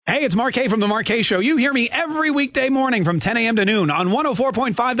Hey, it's Mark K from The Mark K Show. You hear me every weekday morning from 10 a.m. to noon on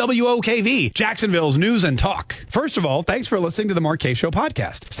 104.5 WOKV, Jacksonville's News and Talk. First of all, thanks for listening to The Mark K Show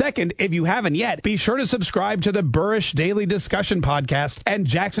podcast. Second, if you haven't yet, be sure to subscribe to the Burrish Daily Discussion podcast and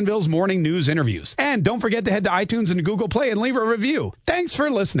Jacksonville's Morning News interviews. And don't forget to head to iTunes and Google Play and leave a review. Thanks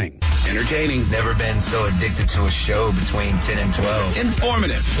for listening. Entertaining. Never been so addicted to a show between 10 and 12.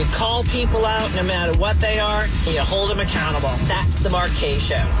 Informative. You call people out no matter what they are, and you hold them accountable. That's The Mark K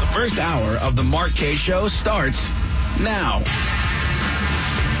Show. The first hour of The Mark K Show starts now.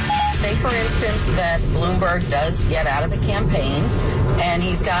 Say, for instance, that Bloomberg does get out of the campaign, and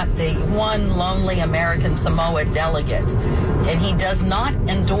he's got the one lonely American Samoa delegate, and he does not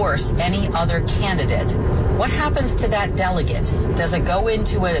endorse any other candidate. What happens to that delegate? Does it go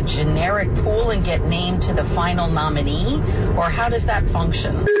into a generic pool and get named to the final nominee, or how does that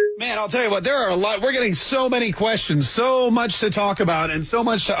function? Man, I'll tell you what, there are a lot. We're getting so many questions, so much to talk about, and so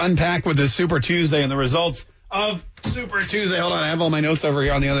much to unpack with this Super Tuesday and the results of Super Tuesday. Hold on, I have all my notes over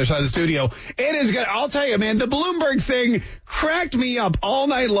here on the other side of the studio. It is good. I'll tell you, man, the Bloomberg thing cracked me up all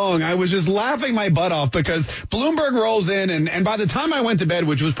night long. I was just laughing my butt off because Bloomberg rolls in, and by the time I went to bed,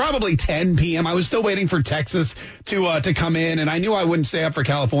 which was probably 10 p.m., I was still waiting for Texas to come in, and I knew I wouldn't stay up for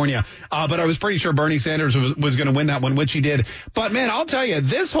California, but I was pretty sure Bernie Sanders was going to win that one, which he did. But, man, I'll tell you,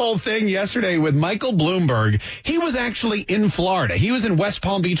 this whole thing yesterday with Michael Bloomberg, he was actually in Florida. He was in West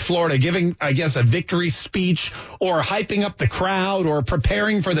Palm Beach, Florida, giving, I guess, a victory speech or hyping up the crowd or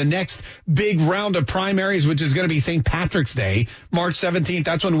preparing for the next big round of primaries, which is going to be St. Patrick's Day, March 17th.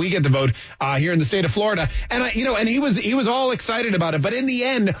 That's when we get to vote here in the state of Florida. And and he was all excited about it. But in the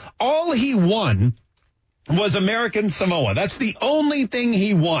end, all he won was American Samoa. That's the only thing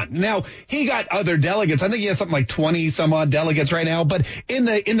he won. Now, he got other delegates. I think he has something like 20 some odd delegates right now. But in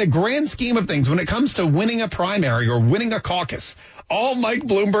the grand scheme of things, when it comes to winning a primary or winning a caucus, all Mike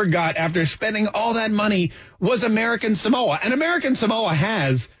Bloomberg got after spending all that money was American Samoa. And American Samoa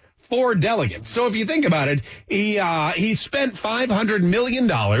has 4 delegates. So if you think about it, he spent $500 million.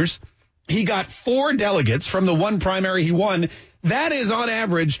 He got 4 delegates from the one primary he won. That is on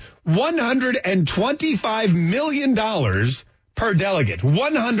average $125 million per delegate.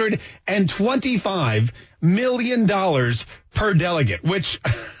 $125 million per delegate, which,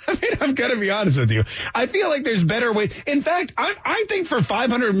 I mean, I'm going to be honest with you. I feel like there's better ways. In fact, I think for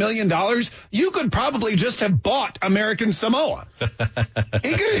 $500 million, you could probably just have bought American Samoa.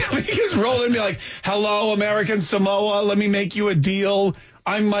 He could just roll in and be like, hello, American Samoa, let me make you a deal.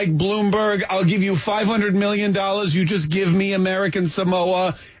 I'm Mike Bloomberg. I'll give you $500 million. You just give me American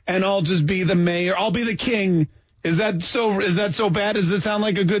Samoa, and I'll just be the mayor. I'll be the king. Is that so bad? Does it sound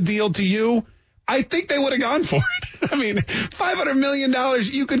like a good deal to you? I think they would have gone for it. I mean, $500 million,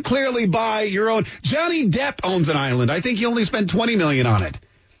 you could clearly buy your own. Johnny Depp owns an island. I think he only spent $20 million on it.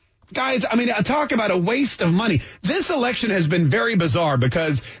 Guys, I mean, talk about a waste of money. This election has been very bizarre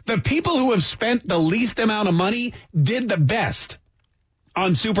because the people who have spent the least amount of money did the best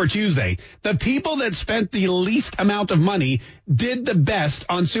on Super Tuesday. The people that spent the least amount of money did the best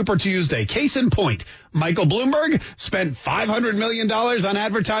on Super Tuesday. Case in point, Michael Bloomberg spent $500 million on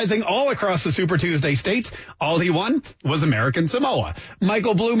advertising all across the Super Tuesday states. All he won was American Samoa.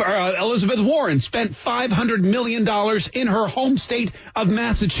 Elizabeth Warren spent $500 million in her home state of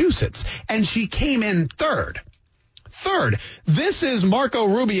Massachusetts, and she came in third. This is Marco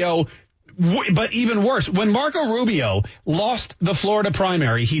Rubio. But even worse, when Marco Rubio lost the Florida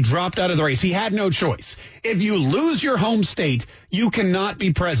primary, he dropped out of the race. He had no choice. If you lose your home state, you cannot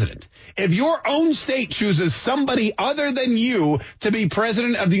be president. If your own state chooses somebody other than you to be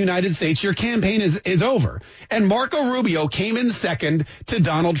president of the United States, your campaign is over. And Marco Rubio came in second to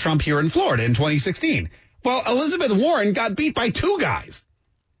Donald Trump here in Florida in 2016. Well, Elizabeth Warren got beat by 2 guys.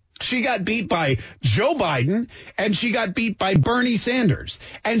 She got beat by Joe Biden, and she got beat by Bernie Sanders,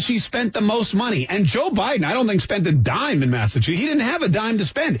 and she spent the most money. And Joe Biden, I don't think, spent a dime in Massachusetts. He didn't have a dime to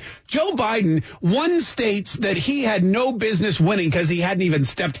spend. Joe Biden won states that he had no business winning because he hadn't even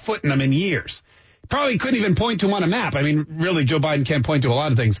stepped foot in them in years. Probably couldn't even point to them on a map. I mean, really, Joe Biden can't point to a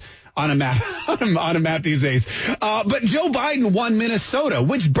lot of things on a map on a map these days. But Joe Biden won Minnesota,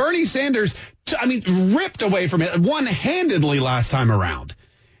 which Bernie Sanders, ripped away from it one-handedly last time around.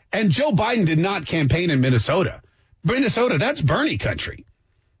 And Joe Biden did not campaign in Minnesota. Minnesota, that's Bernie country.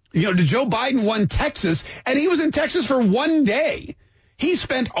 Joe Biden won Texas, and he was in Texas for one day. He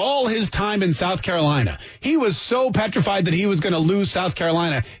spent all his time in South Carolina. He was so petrified that he was going to lose South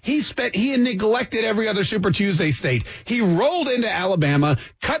Carolina. He had neglected every other Super Tuesday state. He rolled into Alabama,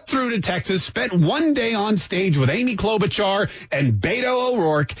 cut through to Texas, spent one day on stage with Amy Klobuchar and Beto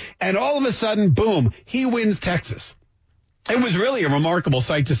O'Rourke, and all of a sudden, boom, he wins Texas. It was really a remarkable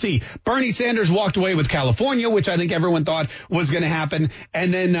sight to see. Bernie Sanders walked away with California, which I think everyone thought was going to happen.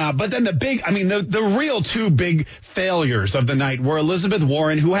 And then, but then the real two big failures of the night were Elizabeth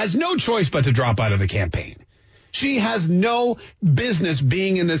Warren, who has no choice but to drop out of the campaign. She has no business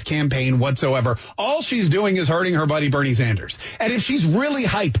being in this campaign whatsoever. All she's doing is hurting her buddy Bernie Sanders. And if she's really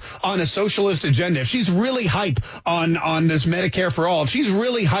hype on a socialist agenda, if she's really hype on this Medicare for all, if she's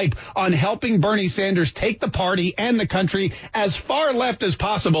really hype on helping Bernie Sanders take the party and the country as far left as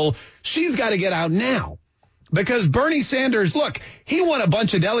possible, she's got to get out now. Because Bernie Sanders, look, he won a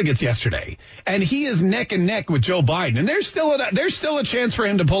bunch of delegates yesterday, and he is neck and neck with Joe Biden. And there's still a chance for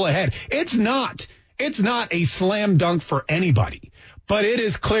him to pull ahead. It's not a slam dunk for anybody, but it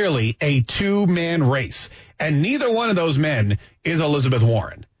is clearly a two-man race, and neither one of those men is Elizabeth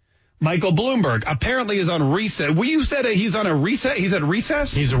Warren. Michael Bloomberg apparently is on recess. Well, you said he's on a recess. He's at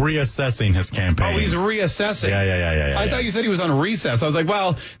recess? He's reassessing his campaign. Oh, he's reassessing. Yeah. I thought you said he was on recess. I was like,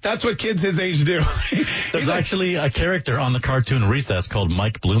 well, that's what kids his age do. There's actually a character on the cartoon Recess called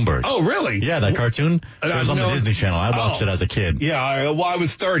Mike Bloomberg. Oh, really? Yeah, that cartoon. It was on the Disney Channel. I watched it as a kid. Yeah, I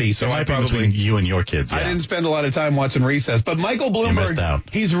was 30, so I probably between you and your kids. Yeah. I didn't spend a lot of time watching Recess, but Michael Bloomberg, you missed out.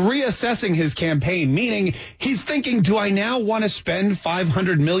 He's reassessing his campaign, meaning he's thinking, do I now want to spend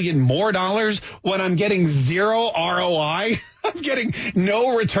 $500 million more when I'm getting zero ROI? I'm getting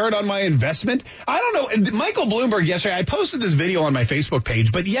no return on my investment. I don't know. Michael Bloomberg yesterday, I posted this video on my Facebook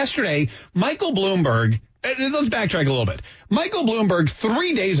page, but yesterday, Michael Bloomberg, let's backtrack a little bit. Michael Bloomberg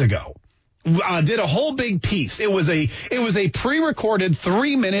 3 days ago did a whole big piece. It was a pre-recorded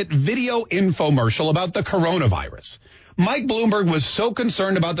 3-minute video infomercial about the coronavirus. Mike Bloomberg was so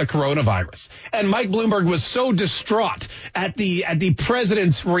concerned about the coronavirus, and Mike Bloomberg was so distraught at the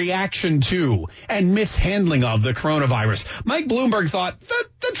president's reaction to and mishandling of the coronavirus. Mike Bloomberg thought that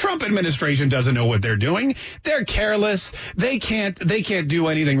the Trump administration doesn't know what they're doing. They're careless. They can't do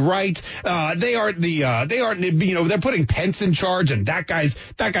anything right. They're putting Pence in charge, and that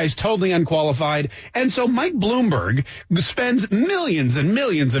guy's totally unqualified. And so Mike Bloomberg spends millions and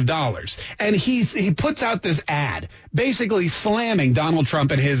millions of dollars, and he puts out this ad basically slamming Donald Trump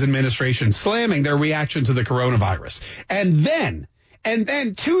and his administration, slamming their reaction to the coronavirus. And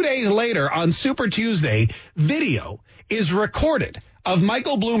then 2 days later on Super Tuesday, video is recorded of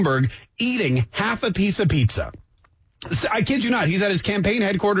Michael Bloomberg eating half a piece of pizza. I kid you not. He's at his campaign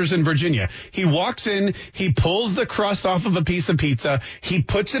headquarters in Virginia. He walks in, he pulls the crust off of a piece of pizza, he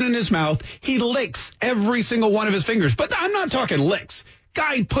puts it in his mouth, he licks every single one of his fingers. But I'm not talking licks.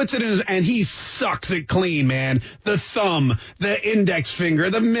 Guy puts it in and he sucks it clean, man. The thumb, the index finger,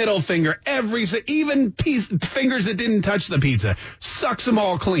 the middle finger, even fingers that didn't touch the pizza, sucks them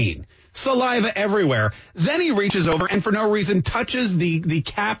all clean. Saliva everywhere. Then he reaches over and for no reason touches the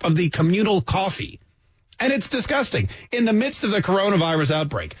cap of the communal coffee. And it's disgusting in the midst of the coronavirus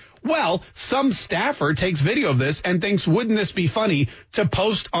outbreak. Well, some staffer takes video of this and thinks, wouldn't this be funny to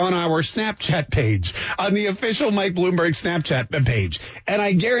post on our Snapchat page, on the official Mike Bloomberg Snapchat page. And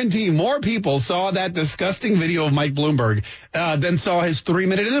I guarantee more people saw that disgusting video of Mike Bloomberg than saw his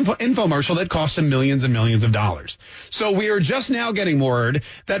 3-minute infomercial that cost him millions and millions of dollars. So we are just now getting word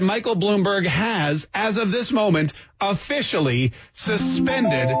that Michael Bloomberg has, as of this moment, officially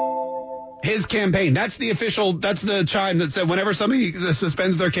suspended his campaign. That's the chime that said whenever somebody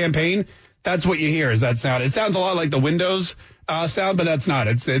suspends their campaign, that's what you hear is that sound. It sounds a lot like the Windows sound, but that's not.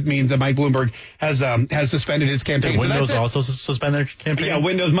 It means that Mike Bloomberg has suspended his campaign. Did Windows also suspend their campaign? Yeah,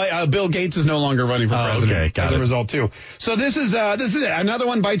 Windows. Bill Gates is no longer running for president as a result too. So this is it. Another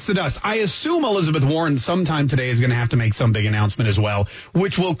one bites the dust. I assume Elizabeth Warren sometime today is going to have to make some big announcement as well,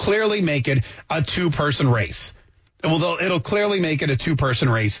 which will clearly make it a two-person race. Well, it'll clearly make it a two-person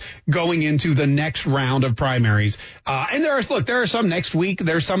race going into the next round of primaries. And there are some next week.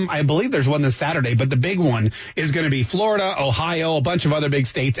 I believe there's one this Saturday, but the big one is going to be Florida, Ohio, a bunch of other big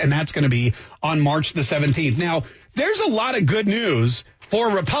states, and that's going to be on March the 17th. Now, there's a lot of good news for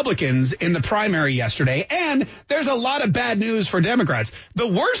Republicans in the primary yesterday, and there's a lot of bad news for Democrats. The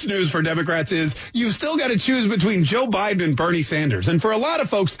worst news for Democrats is you've still got to choose between Joe Biden and Bernie Sanders. And for a lot of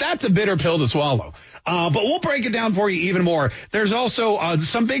folks, that's a bitter pill to swallow. But we'll break it down for you even more. There's also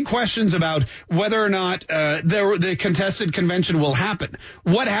some big questions about whether or not the contested convention will happen.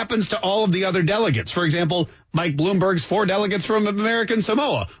 What happens to all of the other delegates? For example, Mike Bloomberg's 4 delegates from American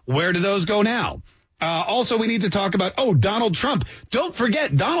Samoa. Where do those go now? Also, we need to talk about, Donald Trump. Don't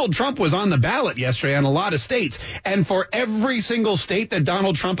forget, Donald Trump was on the ballot yesterday in a lot of states. And for every single state that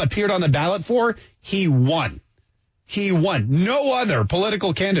Donald Trump appeared on the ballot for, he won. he won. No other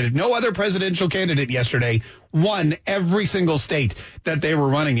political candidate, no other presidential candidate yesterday won every single state that they were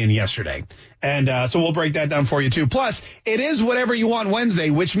running in yesterday. And so we'll break that down for you, too. Plus, it is Whatever You Want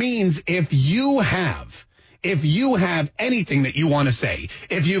Wednesday, which means if you have anything that you want to say,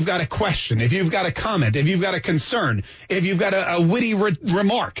 if you've got a question, if you've got a comment, if you've got a concern, if you've got a witty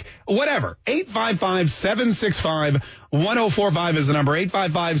remark, whatever, 855-765-1045 is the number,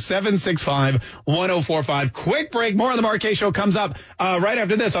 855-765-1045. Quick break. More on the Mark Kaye Show comes up right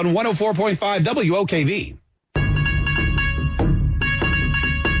after this on 104.5 WOKV.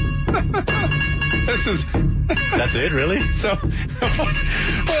 That's it, really? So,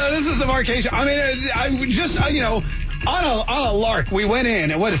 well, this is the Mark Kaye Show. I mean, I just, on a lark, we went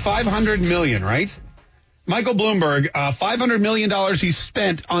in at $500 million, right? Michael Bloomberg, $500 million he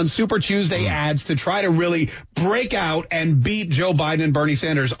spent on Super Tuesday ads to try to really break out and beat Joe Biden and Bernie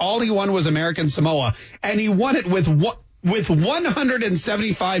Sanders. All he won was American Samoa, and he won it with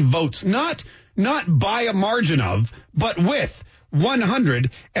 175 votes, not by a margin of, but with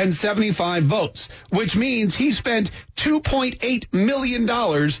 175 votes, which means he spent $2.8 million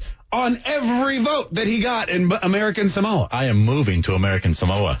on every vote that he got in American Samoa. I am moving to American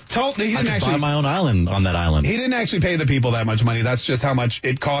Samoa. I could buy my own island on that island. He didn't actually pay the people that much money. That's just how much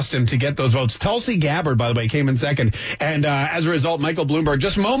it cost him to get those votes. Tulsi Gabbard, by the way, came in second. And as a result, Michael Bloomberg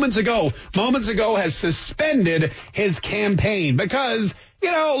just moments ago has suspended his campaign because,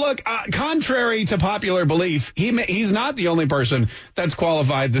 look, contrary to popular belief, he's not the only person that's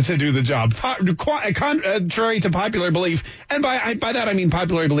qualified to do the job. Contrary to popular belief, and by that I mean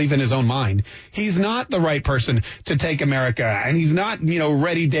popular belief in his own mind, he's not the right person to take America, and he's not,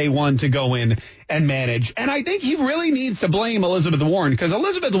 ready day one to go in and manage. And I think he really needs to blame Elizabeth Warren, because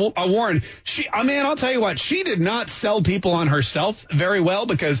Elizabeth Warren, I'll tell you what, she did not sell people on herself very well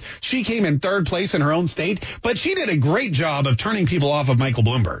because she came in third place in her own state, but she did a great job of turning people off of Michael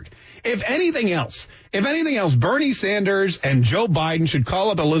Bloomberg. If anything else, Bernie Sanders and Joe Biden should call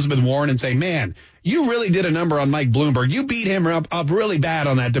up Elizabeth Warren and say, man, you really did a number on Mike Bloomberg. You beat him up really bad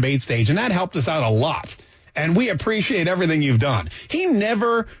on that debate stage, and that helped us out a lot. And we appreciate everything you've done. He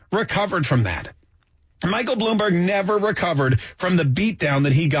never recovered from that. Michael Bloomberg never recovered from the beatdown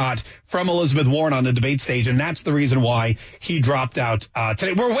that he got from Elizabeth Warren on the debate stage, and that's the reason why he dropped out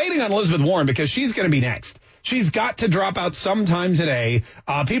today. We're waiting on Elizabeth Warren because she's going to be next. She's got to drop out sometime today.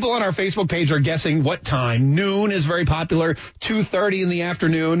 People on our Facebook page are guessing what time. Noon is very popular. 2:30 in the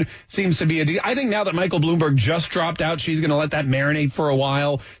afternoon seems to be I think now that Michael Bloomberg just dropped out, she's going to let that marinate for a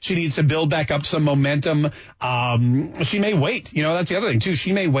while. She needs to build back up some momentum. She may wait. That's the other thing, too.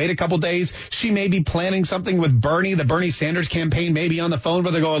 She may wait a couple days. She may be planning something with Bernie. The Bernie Sanders campaign may be on the phone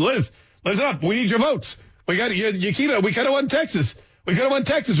where they're going, Liz, listen up. We need your votes. We got you keep it. We could have won Texas. But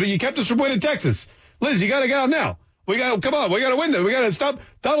you kept us from winning Texas. Liz, you got to get out now. Come on. We got to win this. We got to stop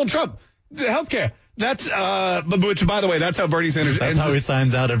Donald Trump. The healthcare. That's, which, by the way, that's how Bernie Sanders ends. That's how he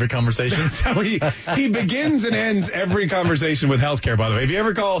signs out every conversation. That's how he begins and ends every conversation with healthcare, by the way. If you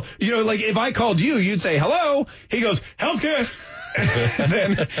ever call, if I called you, you'd say, hello. He goes, healthcare.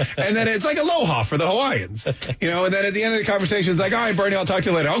 and then it's like aloha for the Hawaiians, and then at the end of the conversation, it's like, all right, Bernie, I'll talk to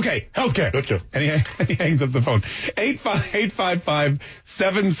you later. Okay, healthcare. Let's go. And he hangs up the phone.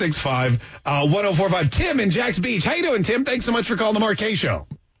 855-765-1045. Tim in Jack's Beach. How you doing, Tim? Thanks so much for calling the Mark Kaye Show.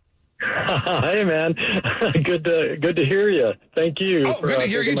 Hey, man. Good to hear you. Thank you. Oh, good to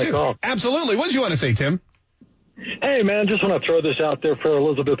hear you, too. Call. Absolutely. What did you want to say, Tim? Hey, man, just want to throw this out there for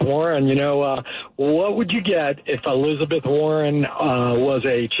Elizabeth Warren. What would you get if Elizabeth Warren was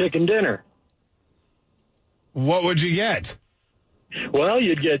a chicken dinner? What would you get? Well,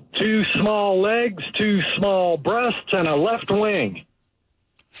 you'd get 2 small legs, 2 small breasts, and a left wing.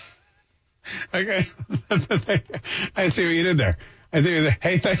 Okay. I see what you did there.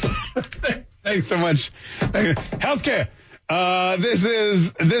 Hey, thanks so much. Healthcare. This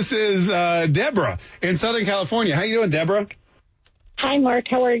is Deborah in Southern California. How you doing, Deborah? Hi, Mark.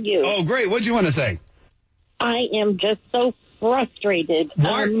 How are you? Oh, great. What'd you want to say? I am just so frustrated.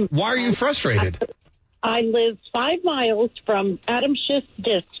 Why are you frustrated? I live 5 miles from Adam Schiff's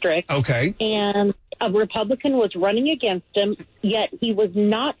district. Okay. And a Republican was running against him, yet he was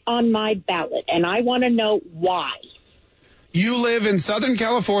not on my ballot. And I want to know why. You live in Southern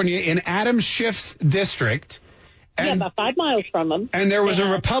California in Adam Schiff's district. Yeah, about 5 miles from him. And there was a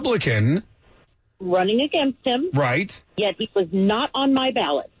Republican running against him. Right. Yet he was not on my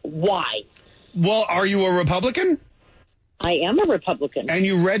ballot. Why? Well, are you a Republican? I am a Republican. And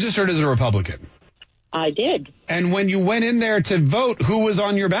you registered as a Republican? I did. And when you went in there to vote, who was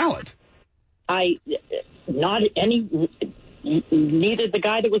on your ballot? Neither the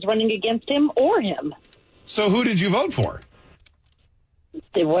guy that was running against him or him. So who did you vote for?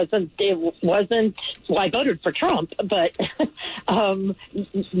 It wasn't, well, I voted for Trump, but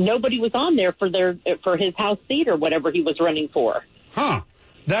nobody was on there for his House seat or whatever he was running for. Huh.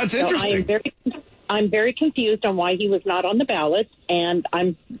 That's interesting. I'm very confused on why he was not on the ballot, and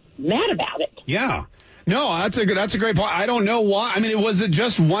I'm mad about it. Yeah. No, that's a great point. I don't know why. I mean, was it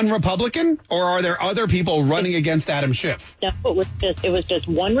just one Republican, or are there other people running against Adam Schiff? No, it was just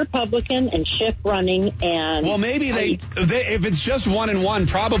one Republican and Schiff running. And well, maybe if it's just 1 and 1,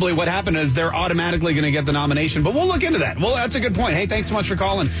 probably what happened is they're automatically going to get the nomination. But we'll look into that. Well, that's a good point. Hey, thanks so much for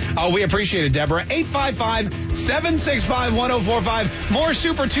calling. We appreciate it, Deborah. 855-765-1045. More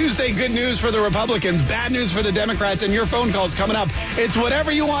Super Tuesday good news for the Republicans, bad news for the Democrats, and your phone calls coming up. It's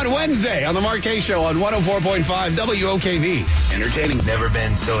Whatever You Want Wednesday on the Mark Kaye Show on 104.5 WOKV. Entertaining. Never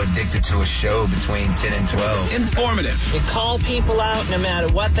been so addicted to a show between 10 and 12. Informative. You call people out no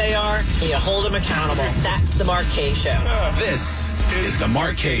matter what they are, and you hold them accountable. That's the Mark Kaye Show. This is the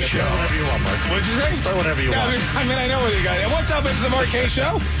Mark Kaye Show. Whatever you want, Mark. What'd you say? Start whatever you want. I mean, I know what you got. What's up? It's the Mark Kaye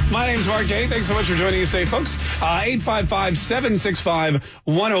Show. My name's Mark Kaye. Thanks so much for joining us today, folks.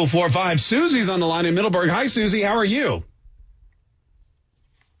 855-765-1045. Susie's on the line in Middleburg. Hi, Susie. How are you?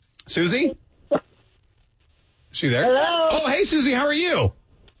 Susie? Is she there? Hello. Oh, hey, Susie. How are you?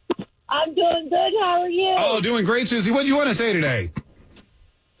 I'm doing good. How are you? Oh, doing great, Susie. What do you want to say today?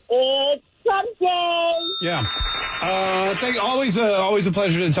 It's Trump Day. Yeah. Always a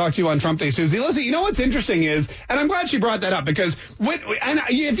pleasure to talk to you on Trump Day, Susie. Listen, you know what's interesting is, and I'm glad she brought that up, because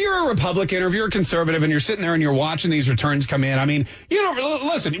if you're a Republican or if you're a conservative and you're sitting there and you're watching these returns come in, I mean, we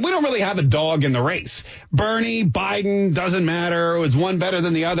don't really have a dog in the race. Bernie, Biden, doesn't matter. Is one better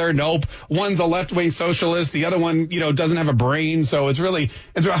than the other? Nope. One's a left-wing socialist. The other one, doesn't have a brain. So it's by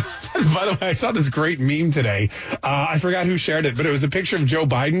the way, I saw this great meme today. I forgot who shared it, but it was a picture of Joe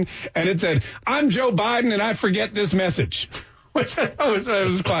Biden, and it said, "I'm Joe Biden and I forget this message," which I thought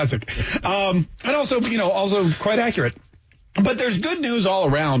was classic. And also quite accurate. But there's good news all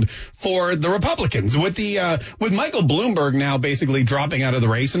around for the Republicans with Michael Bloomberg now basically dropping out of the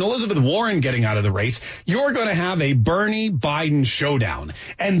race and Elizabeth Warren getting out of the race. You're going to have a Bernie Biden showdown.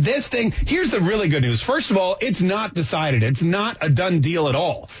 And this thing, here's the really good news. First of all, it's not decided. It's not a done deal at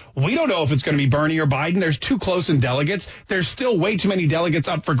all. We don't know if it's going to be Bernie or Biden. There's too close in delegates. There's still way too many delegates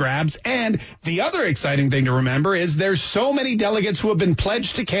up for grabs. And the other exciting thing to remember is there's so many delegates who have been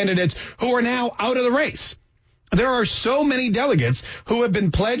pledged to candidates who are now out of the race. There are so many delegates who have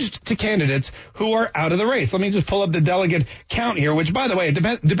been pledged to candidates who are out of the race. Let me just pull up the delegate count here, which, by the way,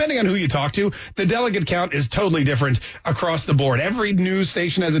 depending on who you talk to, the delegate count is totally different across the board. Every news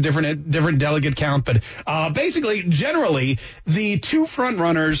station has a different delegate count. But basically, generally, the two front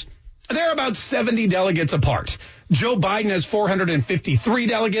runners, they're about 70 delegates apart. Joe Biden has 453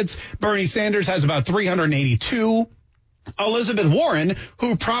 delegates. Bernie Sanders has about 382. Elizabeth Warren,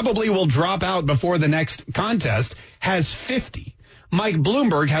 who probably will drop out before the next contest, has 50. Mike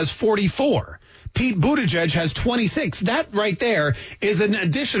Bloomberg has 44. Pete Buttigieg has 26. That right there is an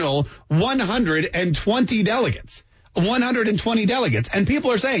additional 120 delegates. 120 delegates. And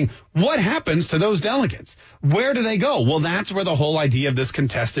people are saying, what happens to those delegates? Where do they go? Well, that's where the whole idea of this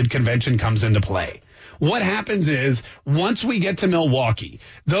contested convention comes into play. What happens is, once we get to Milwaukee,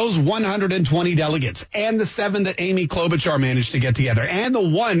 those 120 delegates and the 7 that Amy Klobuchar managed to get together and the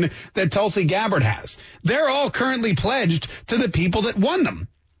 1 that Tulsi Gabbard has, they're all currently pledged to the people that won them.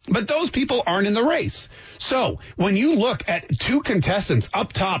 But those people aren't in the race. So when you look at two contestants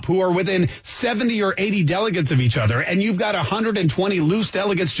up top who are within 70 or 80 delegates of each other, and you've got 120 loose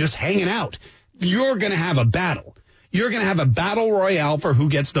delegates just hanging out, you're going to have a battle. You're going to have a battle royale for who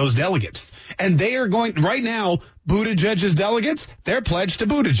gets those delegates. And they are going, right now, Buttigieg's delegates, they're pledged to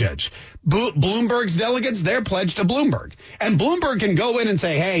Buttigieg. Bloomberg's delegates, they're pledged to Bloomberg. And Bloomberg can go in and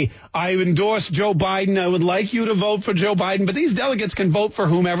say, hey, I endorse Joe Biden. I would like you to vote for Joe Biden. But these delegates can vote for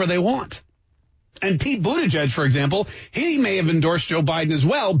whomever they want. And Pete Buttigieg, for example, he may have endorsed Joe Biden as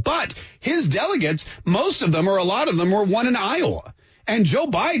well. But his delegates, most of them or a lot of them were won in Iowa. And Joe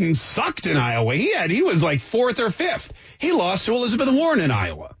Biden sucked in Iowa. He was like 4th or 5th. He lost to Elizabeth Warren in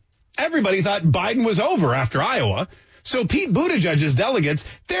Iowa. Everybody thought Biden was over after Iowa. So Pete Buttigieg's delegates,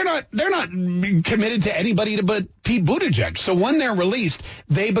 they're not committed to anybody but Pete Buttigieg. So when they're released,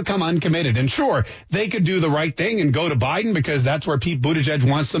 they become uncommitted. And sure, they could do the right thing and go to Biden because that's where Pete Buttigieg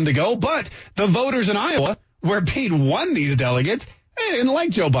wants them to go. But the voters in Iowa, where Pete won these delegates, they didn't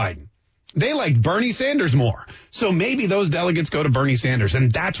like Joe Biden. They liked Bernie Sanders more. So maybe those delegates go to Bernie Sanders,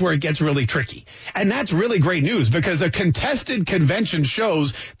 and that's where it gets really tricky. And that's really great news because a contested convention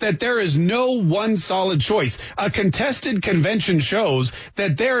shows that there is no one solid choice. A contested convention shows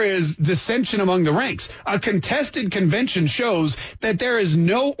that there is dissension among the ranks. A contested convention shows that there is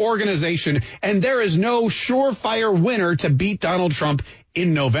no organization and there is no surefire winner to beat Donald Trump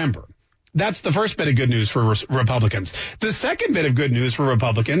in November. That's the first bit of good news for Republicans. The second bit of good news for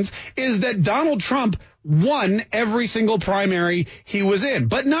Republicans is that Donald Trump won every single primary he was in,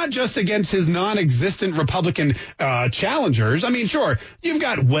 but not just against his non-existent Republican challengers. I mean, sure, you've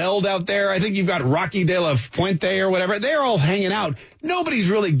got Weld out there. I think you've got Rocky de la Fuente or whatever. They're all hanging out. Nobody's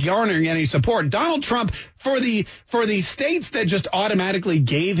really garnering any support. Donald Trump, for the states that just automatically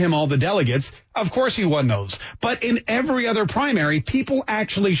gave him all the delegates, of course he won those. But in every other primary, people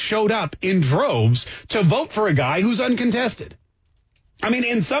actually showed up in droves to vote for a guy who's uncontested. I mean,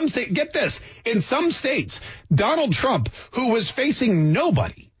 in some states, get this, in some states, Donald Trump, who was facing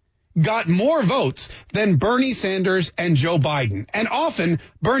nobody, got more votes than Bernie Sanders and Joe Biden. And often,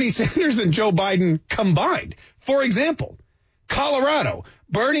 Bernie Sanders and Joe Biden combined. For example, Colorado,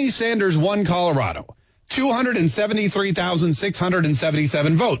 Bernie Sanders won Colorado,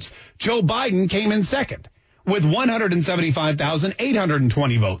 273,677 votes. Joe Biden came in second with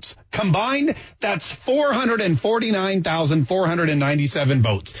 175,820 votes. Combined, that's 449,497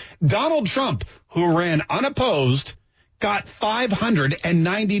 votes. Donald Trump, who ran unopposed, got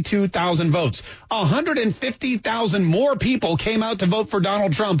 592,000 votes. 150,000 more people came out to vote for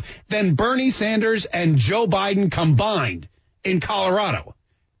Donald Trump than Bernie Sanders and Joe Biden combined in Colorado.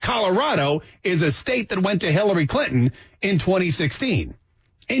 Colorado is a state that went to Hillary Clinton in 2016.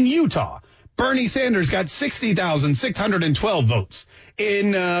 In Utah, Bernie Sanders got 60,612 votes.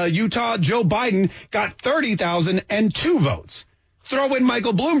 In Utah, Joe Biden got 30,002 votes. Throw in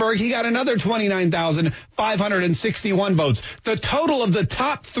Michael Bloomberg, he got another 29,561 votes. The total of the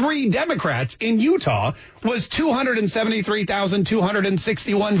top three Democrats in Utah was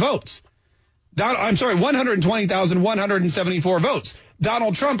 273,261 votes. 120,174 votes.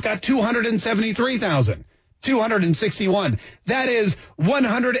 Donald Trump got 273,261. That is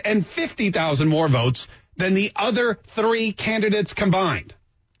 150,000 more votes than the other three candidates combined.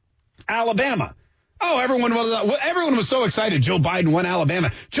 Alabama. Oh, everyone was so excited. Joe Biden won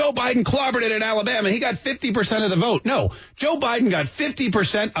Alabama. Joe Biden clobbered it in Alabama. He got 50% of the vote. No, Joe Biden got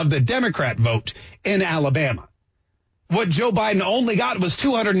 50% of the Democrat vote in Alabama. What Joe Biden only got was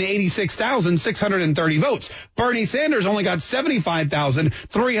 286,630 votes. Bernie Sanders only got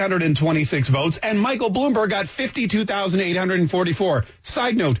 75,326 votes, and Michael Bloomberg got 52,844.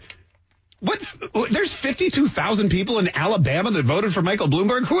 Side note, there's 52,000 people in Alabama that voted for Michael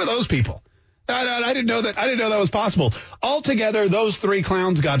Bloomberg? Who are those people? I didn't know that. I didn't know that was possible. Altogether, those three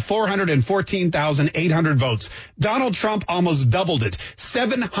clowns got 414,800 votes. Donald Trump almost doubled it.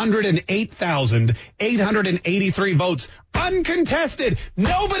 708,883 votes. Uncontested.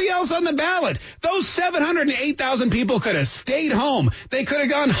 Nobody else on the ballot. Those 708,000 people could have stayed home. They could have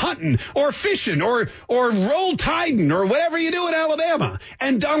gone hunting or fishing or roll tiding or whatever you do in Alabama.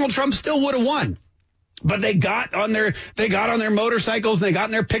 And Donald Trump still would have won. But they got on their motorcycles and they got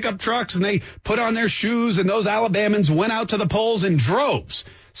in their pickup trucks and they put on their shoes, and those Alabamans went out to the polls in droves.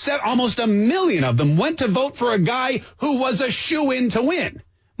 Almost 1 million of them went to vote for a guy who was a shoo-in to win.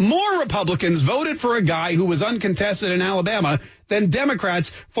 More Republicans voted for a guy who was uncontested in Alabama than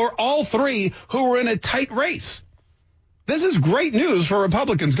Democrats for all three who were in a tight race. This is great news for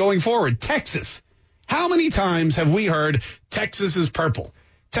Republicans going forward. Texas. How many times have we heard Texas is purple?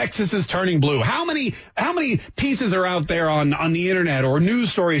 Texas is turning blue. How many pieces are out there on the internet or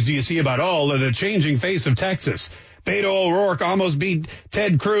news stories do you see about, the changing face of Texas? Beto O'Rourke almost beat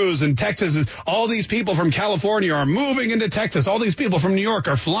Ted Cruz, and all these people from California are moving into Texas. All these people from New York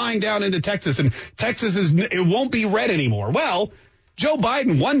are flying down into Texas, and it won't be red anymore. Well, Joe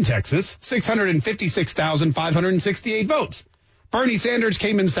Biden won Texas, 656,568 votes. Bernie Sanders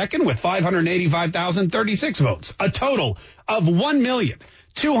came in second with 585,036 votes, a total of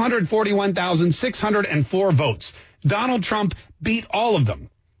 1,241,604 votes. Donald Trump beat all of them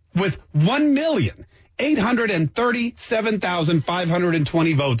with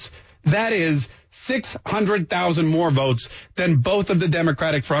 1,837,520 votes. That is 600,000 more votes than both of the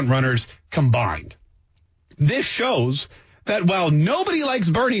Democratic frontrunners combined. This shows that while nobody likes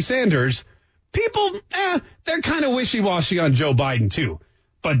Bernie Sanders, people, they're kind of wishy-washy on Joe Biden too.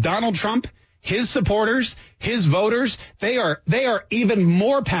 But Donald Trump, his supporters, his voters, they are even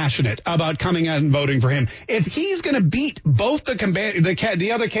more passionate about coming out and voting for him. If he's going to beat both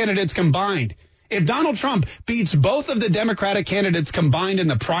the other candidates combined, if Donald Trump beats both of the Democratic candidates combined in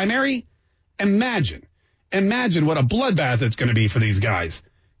the primary, Imagine what a bloodbath it's going to be for these guys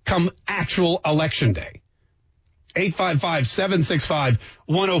come actual election day.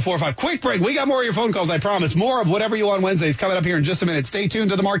 855-765-1045. Quick break. We got more of your phone calls, I promise. More of Whatever You Want Wednesdays coming up here in just a minute. Stay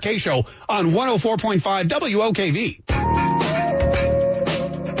tuned to the Mark Kaye Show on 104.5 WOKV.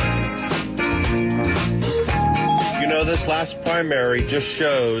 You know, this last primary just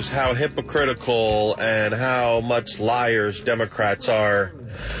shows how hypocritical and how much liars Democrats are.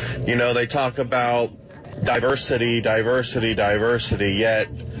 You know, they talk about diversity, yet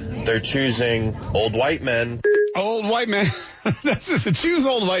they're choosing old white men. Old white men. Choose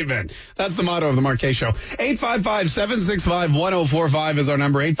old white men. That's the motto of the Mark Kaye Show. 855-765-1045 is our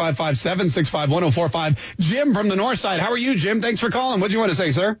number. 855-765-1045. Jim from the north side. How are you, Jim? Thanks for calling. What do you want to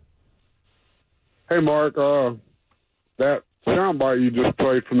say, sir? Hey, Mark. That soundbite you just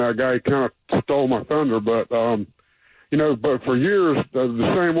played from that guy kind of stole my thunder. But, but for years,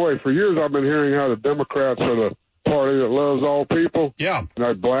 the same way. For years, I've been hearing how the Democrats are the party that loves all people. Yeah.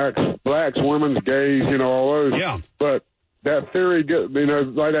 Blacks, women, gays, all those. Yeah. But that theory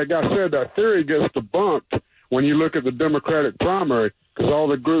like that guy said, that theory gets debunked when you look at the Democratic primary, because all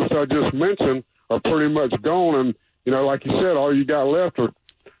the groups I just mentioned are pretty much gone. And, like you said, all you got left are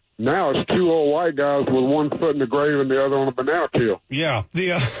now it's two old white guys with one foot in the grave and the other on a banana peel. Yeah.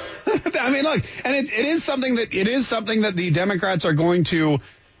 I mean, look, and it is something that the Democrats are going to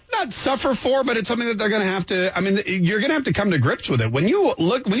not suffer for, but it's something that they're going to have to, you're going to have to come to grips with it. When you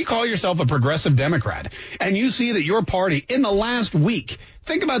call yourself a progressive Democrat and you see that your party in the last week,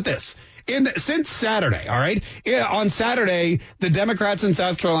 think about this. Since Saturday, all right? On Saturday, the Democrats in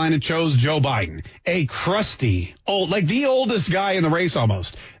South Carolina chose Joe Biden, a crusty, the oldest guy in the race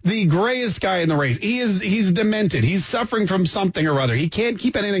almost, the grayest guy in the race. He's demented. He's suffering from something or other. He can't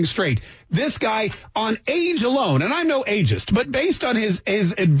keep anything straight. This guy, on age alone, and I'm no ageist, but based on his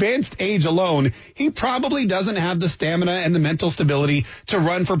advanced age alone, he probably doesn't have the stamina and the mental stability to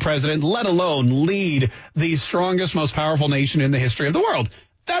run for president, let alone lead the strongest, most powerful nation in the history of the world.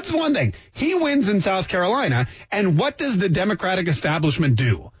 That's one thing. He wins in South Carolina, and what does the Democratic establishment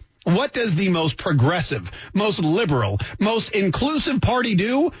do? What does the most progressive, most liberal, most inclusive party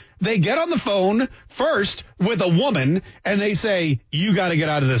do? They get on the phone first with a woman, and they say, you got to get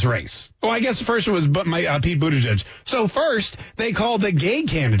out of this race. Well, I guess first it was Pete Buttigieg. So first, they call the gay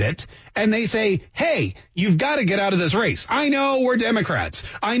candidate, and they say, hey, you've got to get out of this race. I know we're Democrats.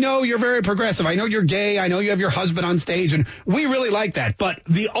 I know you're very progressive. I know you're gay. I know you have your husband on stage, and we really like that. But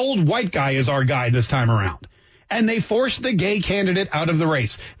the old white guy is our guy this time around. And they force the gay candidate out of the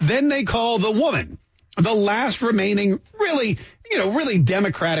race. Then they call the woman, the last remaining really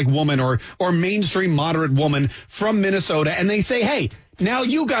Democratic woman or mainstream moderate woman from Minnesota. And they say, hey, now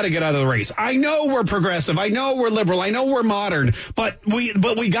you got to get out of the race. I know we're progressive. I know we're liberal. I know we're modern. But we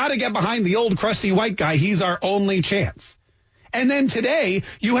got to get behind the old crusty white guy. He's our only chance. And then today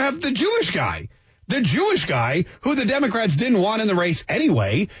you have the Jewish guy. The Jewish guy who the Democrats didn't want in the race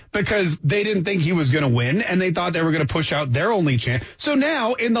anyway because they didn't think he was going to win and they thought they were going to push out their only chance. So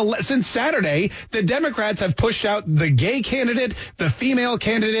now since Saturday, the Democrats have pushed out the gay candidate, the female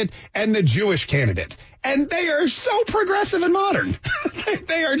candidate, and the Jewish candidate. And they are so progressive and modern.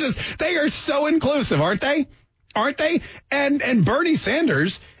 They are so inclusive, aren't they? Aren't they? And Bernie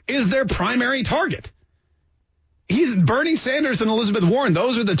Sanders is their primary target. Bernie Sanders and Elizabeth Warren.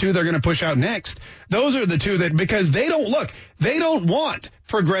 Those are the two they're going to push out next. Those are the two because they don't want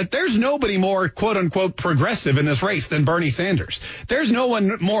progress. There's nobody more quote unquote progressive in this race than Bernie Sanders. There's no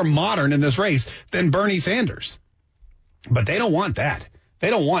one more modern in this race than Bernie Sanders. But they don't want that. They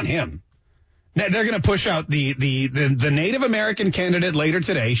don't want him. They're going to push out the Native American candidate later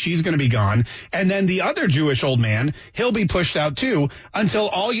today. She's going to be gone. And then the other Jewish old man, he'll be pushed out too until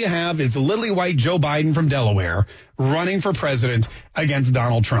all you have is lily white Joe Biden from Delaware running for president against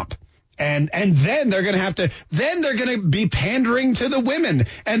Donald Trump. And then they're going to be pandering to the women,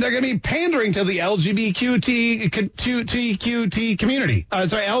 and they're going to be pandering to the LGBTQ community.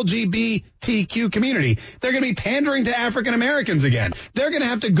 LGBTQ community. They're going to be pandering to African Americans again. They're going to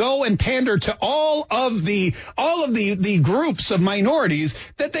have to go and pander to all of the groups of minorities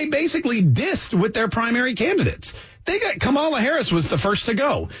that they basically dissed with their primary candidates. They got Kamala Harris was the first to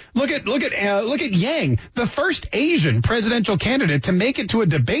go. Look at Yang, the first Asian presidential candidate to make it to a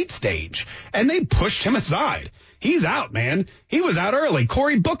debate stage, and they pushed him aside. He's out, man. He was out early.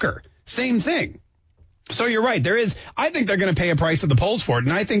 Cory Booker, same thing. So you're right. I think they're going to pay a price at the polls for it,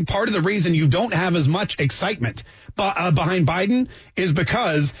 and I think part of the reason you don't have as much excitement behind Biden is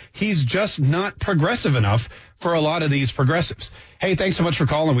because he's just not progressive enough for a lot of these progressives. Hey, thanks so much for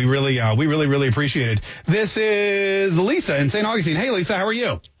calling. We really appreciate it. This is Lisa in St. Augustine. Hey, Lisa, how are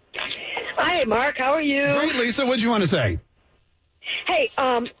you? Hi, Mark. How are you? Great, Lisa. What do you want to say? Hey,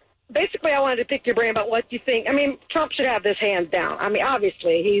 basically, I wanted to pick your brain about what you think. I mean, Trump should have this hands down. I mean,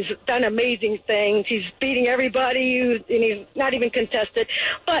 obviously, he's done amazing things. He's beating everybody, and he's not even contested.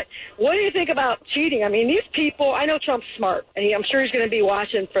 But what do you think about cheating? I mean, these people, I know Trump's smart, and I'm sure he's going to be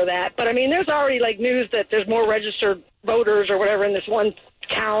watching for that. But, I mean, there's already, like, news that there's more registered voters or whatever in this one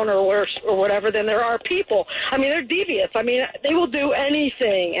town or whatever than there are people. I mean, they're devious. I mean, they will do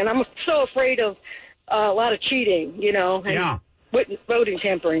anything. And I'm so afraid of a lot of cheating, you know. Yeah. Voting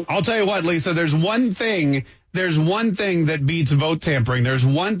tampering. I'll tell you what, Lisa, there's one thing that beats vote tampering. There's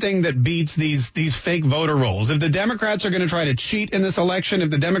one thing that beats these fake voter rolls. If the Democrats are going to try to cheat in this election, if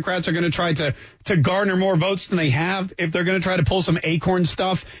the Democrats are going to try to garner more votes than they have, if they're going to try to pull some acorn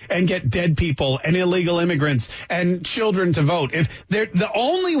stuff and get dead people and illegal immigrants and children to vote, if they're the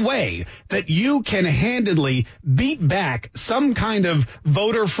only way that you can handedly beat back some kind of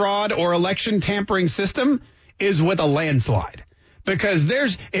voter fraud or election tampering system is with a landslide. Because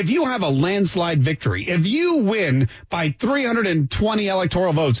if you have a landslide victory, if you win by 320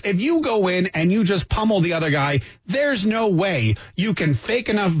 electoral votes, if you go in and you just pummel the other guy, there's no way you can fake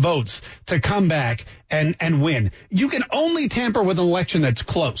enough votes to come back and win. You can only tamper with an election that's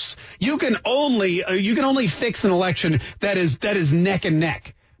close. You can only fix an election that is neck and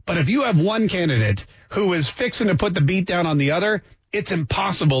neck. But if you have one candidate who is fixing to put the beat down on the other, it's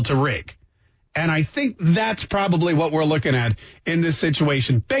impossible to rig. And I think that's probably what we're looking at in this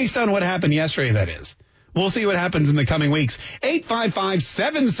situation, based on what happened yesterday, that is. We'll see what happens in the coming weeks.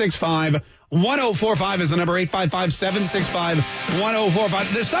 855-765-1045 is the number,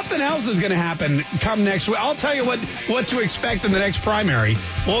 855-765-1045. There's something else is going to happen come next week. I'll tell you what to expect in the next primary.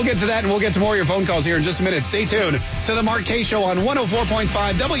 We'll get to that, and we'll get to more of your phone calls here in just a minute. Stay tuned to the Mark Kaye Show on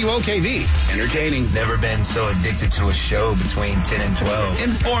 104.5 WOKV. Entertaining. Never been so addicted to a show between 10 and 12.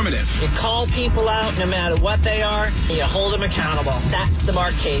 Informative. You call people out no matter what they are, and you hold them accountable. That's the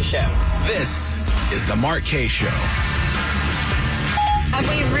Mark Kaye Show. This is the Mark Kaye Show. Have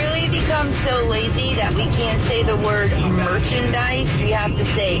we really become so lazy that we can't say the word merchandise? We have to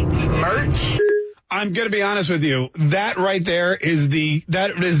say merch? I'm going to be honest with you. That right there is the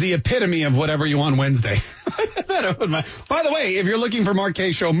epitome of whatever you want Wednesday. By the way, if you're looking for Mark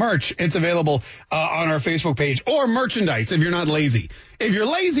Kaye Show merch, it's available on our Facebook page, or merchandise if you're not lazy. If you're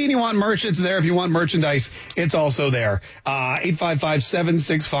lazy and you want merch, it's there. If you want merchandise, it's also there.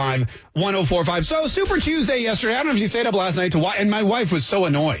 855-765-1045. So Super Tuesday yesterday. I don't know if you stayed up last night to watch, and my wife was so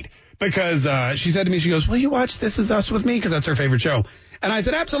annoyed because she said to me, she goes, "Will you watch This Is Us with me?" Because that's her favorite show. And I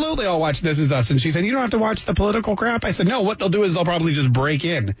said, absolutely, I'll watch This Is Us. And she said, you don't have to watch the political crap. I said, no, what they'll do is they'll probably just break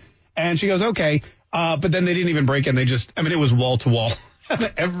in. And she goes, okay. But then they didn't even break in. It was wall to wall,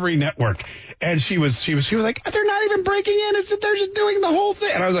 every network. And she was like, they're not even breaking in. They're just doing the whole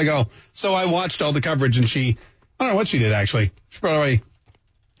thing. And I was like, oh. So I watched all the coverage, and I don't know what she did, actually. Should probably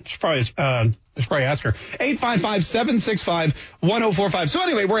ask her. 855-765-1045. So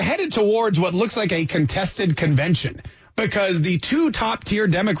anyway, we're headed towards what looks like a contested convention, because the two top-tier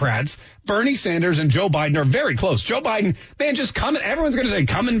Democrats, Bernie Sanders and Joe Biden, are very close. Joe Biden, man, everyone's going to say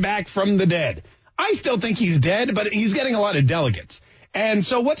coming back from the dead. I still think he's dead, but he's getting a lot of delegates. And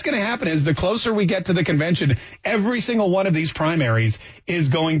so what's going to happen is the closer we get to the convention, every single one of these primaries is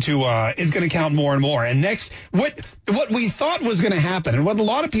going to count more and more. And next, what we thought was going to happen, and what a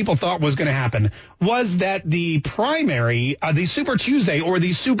lot of people thought was going to happen, was that the primary, the Super Tuesday or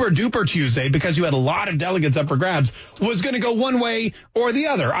the Super Duper Tuesday, because you had a lot of delegates up for grabs, was going to go one way or the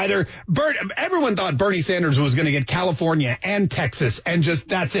other. Everyone thought Bernie Sanders was going to get California and Texas, and just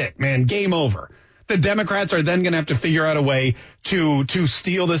that's it, man, game over. The Democrats are then going to have to figure out a way to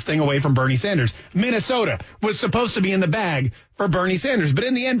steal this thing away from Bernie Sanders. Minnesota was supposed to be in the bag for Bernie Sanders, but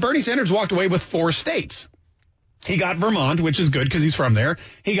in the end, Bernie Sanders walked away with 4 states. He got Vermont, which is good because he's from there.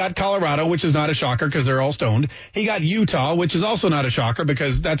 He got Colorado, which is not a shocker because they're all stoned. He got Utah, which is also not a shocker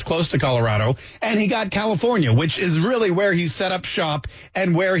because that's close to Colorado. And he got California, which is really where he's set up shop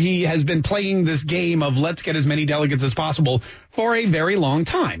and where he has been playing this game of let's get as many delegates as possible for a very long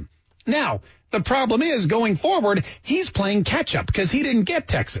time. Now, the problem is, going forward, he's playing catch-up because he didn't get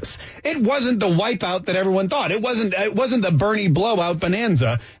Texas. It wasn't the wipeout that everyone thought. It wasn't the Bernie blowout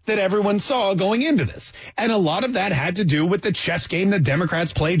bonanza that everyone saw going into this. And a lot of that had to do with the chess game that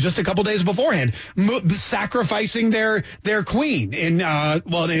Democrats played just a couple days beforehand, sacrificing their queen in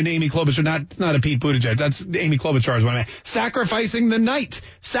Amy Klobuchar, not a Pete Buttigieg. That's Amy Klobuchar's one. Sacrificing the knight,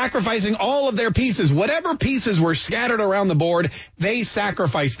 sacrificing all of their pieces. Whatever pieces were scattered around the board, they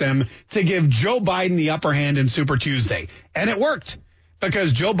sacrificed them to give Joe Biden the upper hand in Super Tuesday. And it worked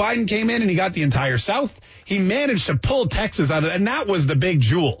because Joe Biden came in and he got the entire South. He managed to pull Texas out of it, and that was the big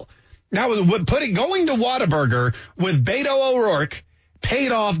jewel. That was going to Whataburger with Beto O'Rourke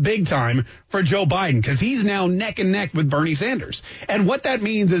paid off big time for Joe Biden because he's now neck and neck with Bernie Sanders. And what that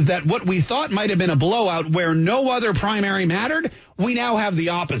means is that what we thought might have been a blowout where no other primary mattered, we now have the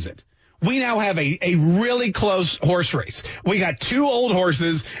opposite. We now have a really close horse race. We got two old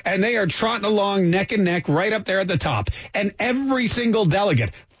horses, and they are trotting along neck and neck right up there at the top. And every single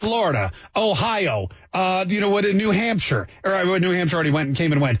delegate, Florida, Ohio, New Hampshire, or New Hampshire already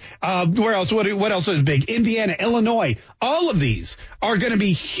came and went. Where else? What else is big? Indiana, Illinois. All of these are going to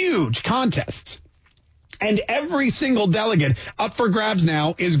be huge contests. And every single delegate up for grabs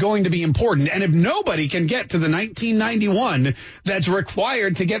now is going to be important. And if nobody can get to the 1991 that's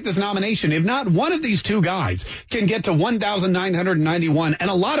required to get this nomination, if not one of these two guys can get to 1,991, and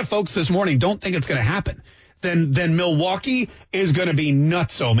a lot of folks this morning don't think it's going to happen, then Milwaukee is going to be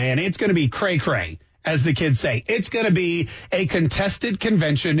nutso, man. It's going to be cray-cray, as the kids say. It's going to be a contested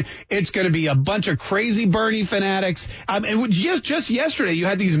convention. It's going to be a bunch of crazy Bernie fanatics. And just yesterday, you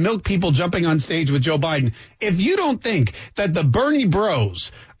had these milk people jumping on stage with Joe Biden. If you don't think that the Bernie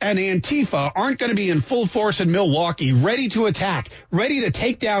bros and Antifa aren't going to be in full force in Milwaukee, ready to attack, ready to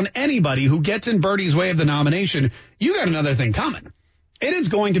take down anybody who gets in Bernie's way of the nomination, you got another thing coming. It is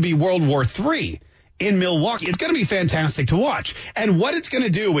going to be World War III. In Milwaukee. It's going to be fantastic to watch. And what it's going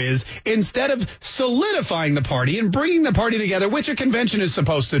to do is, instead of solidifying the party and bringing the party together, which a convention is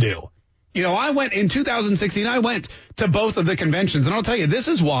supposed to do. I went in 2016, I went to both of the conventions. And I'll tell you, this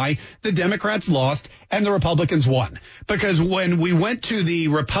is why the Democrats lost and the Republicans won. Because when we went to the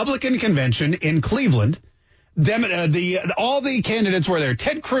Republican convention in Cleveland, all the candidates were there.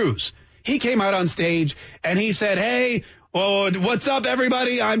 Ted Cruz, he came out on stage and he said, hey, well, what's up,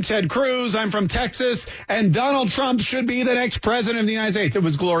 everybody? I'm Ted Cruz. I'm from Texas, and Donald Trump should be the next president of the United States. It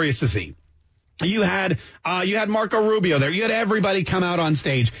was glorious to see. You had Marco Rubio there. You had everybody come out on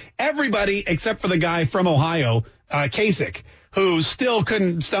stage. Everybody except for the guy from Ohio, Kasich, who still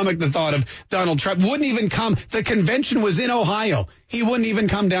couldn't stomach the thought of Donald Trump, wouldn't even come. The convention was in Ohio. He wouldn't even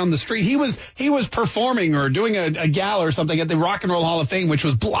come down the street. He was performing or doing a gala or something at the Rock and Roll Hall of Fame, which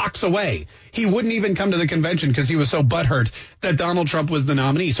was blocks away. He wouldn't even come to the convention because he was so butthurt that Donald Trump was the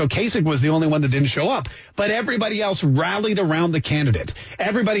nominee. So Kasich was the only one that didn't show up. But everybody else rallied around the candidate.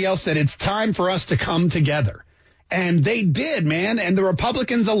 Everybody else said, it's time for us to come together. And they did, man. And the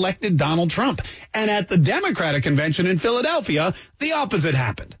Republicans elected Donald Trump. And at the Democratic convention in Philadelphia, the opposite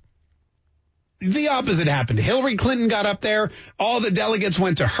happened. The opposite happened. Hillary Clinton got up there. All the delegates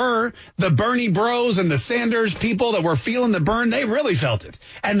went to her. The Bernie bros and the Sanders people that were feeling the burn, they really felt it.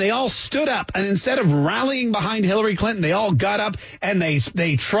 And they all stood up. And instead of rallying behind Hillary Clinton, they all got up and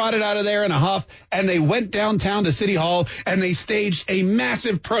they trotted out of there in a huff. And they went downtown to City Hall and they staged a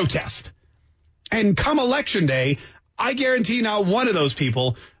massive protest. And come Election Day, I guarantee not one of those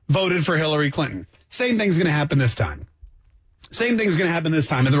people voted for Hillary Clinton. Same thing's going to happen this time. Same thing's going to happen this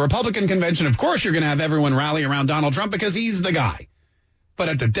time. At the Republican convention, of course, you're going to have everyone rally around Donald Trump because he's the guy. But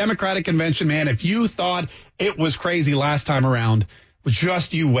at the Democratic convention, man, if you thought it was crazy last time around,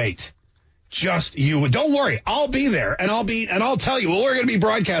 just you wait. Just you. Don't worry. I'll be there and I'll tell you, well, we're going to be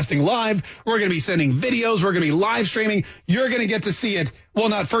broadcasting live. We're going to be sending videos. We're going to be live streaming. You're going to get to see it. Well,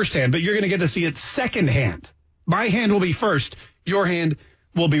 not firsthand, but you're going to get to see it secondhand. My hand will be first. Your hand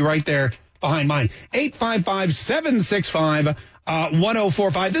will be right there behind mine.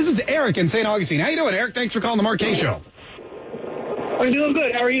 855-765-1045. This is Eric in St. Augustine. How you doing, Eric? Thanks for calling the Mark K Show. I'm doing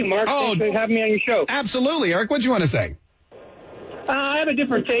good. How are you, Mark? Thanks for having me on your show. Absolutely. Eric, what do you want to say? I have a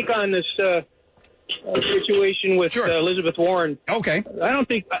different take on this situation with Elizabeth Warren. Okay. I don't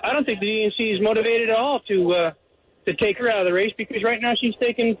think the DNC is motivated at all to take her out of the race because right now she's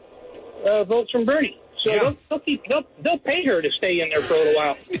taking votes from Bernie. So they'll pay her to stay in there for a little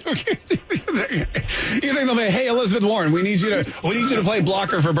while. You think they'll say, "Hey, Elizabeth Warren, we need you to play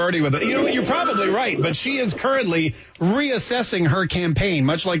blocker for Bernie with it." You know what? You're probably right, but she is currently reassessing her campaign,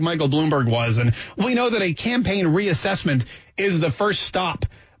 much like Michael Bloomberg was, and we know that a campaign reassessment is the first stop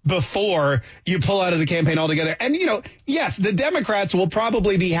before you pull out of the campaign altogether. And yes, the Democrats will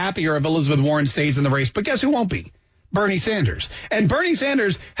probably be happier if Elizabeth Warren stays in the race, but guess who won't be? Bernie Sanders. And Bernie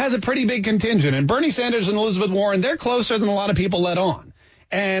Sanders has a pretty big contingent. And Bernie Sanders and Elizabeth Warren, they're closer than a lot of people let on.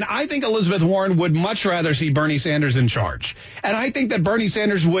 And I think Elizabeth Warren would much rather see Bernie Sanders in charge. And I think that Bernie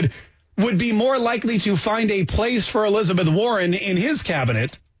Sanders would be more likely to find a place for Elizabeth Warren in his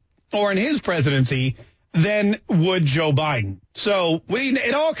cabinet or in his presidency than would Joe Biden. So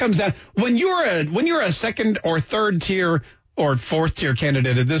it all comes down when you're a second or third tier or fourth tier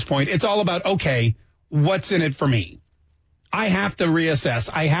candidate at this point, it's all about, okay, what's in it for me? I have to reassess.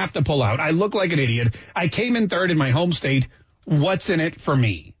 I have to pull out. I look like an idiot. I came in third in my home state. What's in it for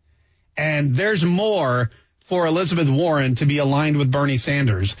me? And there's more for Elizabeth Warren to be aligned with Bernie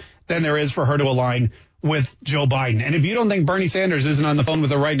Sanders than there is for her to align with Joe Biden. And if you don't think Bernie Sanders isn't on the phone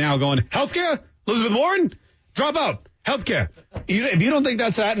with her right now going, healthcare, Elizabeth Warren, drop out, healthcare. If you don't think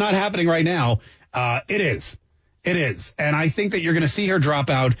that's not happening right now, it is. It is. And I think that you're going to see her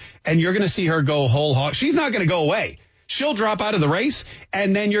drop out and you're going to see her go whole hog. She's not going to go away. She'll drop out of the race,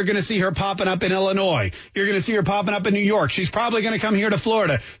 and then you're going to see her popping up in Illinois. You're going to see her popping up in New York. She's probably going to come here to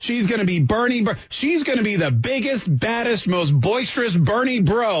Florida. She's going to be she's going to be the biggest, baddest, most boisterous Bernie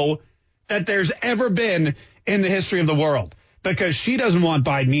bro that there's ever been in the history of the world, because she doesn't want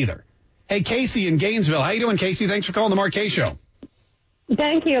Biden either. Hey, Casey in Gainesville. How you doing, Casey? Thanks for calling the Mark Kaye Show.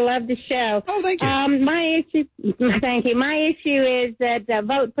 Thank you. Love the show. Oh, thank you. Thank you. My issue is that a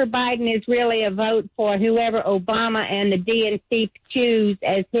vote for Biden is really a vote for whoever Obama and the DNC choose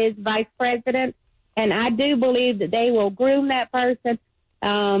as his vice president. And I do believe that they will groom that person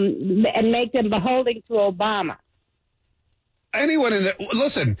and make them beholden to Obama.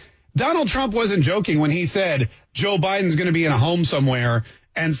 Listen, Donald Trump wasn't joking when he said Joe Biden's going to be in a home somewhere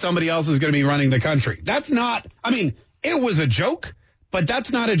and somebody else is going to be running the country. It was a joke. But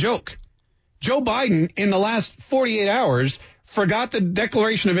that's not a joke. Joe Biden, in the last 48 hours, forgot the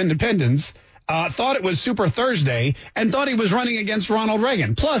Declaration of Independence, thought it was Super Thursday, and thought he was running against Ronald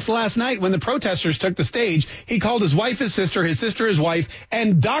Reagan. Plus, last night, when the protesters took the stage, he called his wife his sister his wife,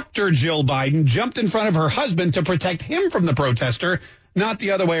 and Dr. Jill Biden jumped in front of her husband to protect him from the protester, not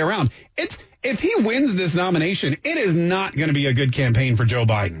the other way around. If he wins this nomination, it is not going to be a good campaign for Joe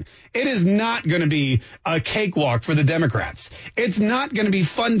Biden. It is not going to be a cakewalk for the Democrats. It's not going to be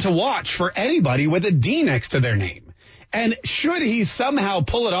fun to watch for anybody with a D next to their name. And should he somehow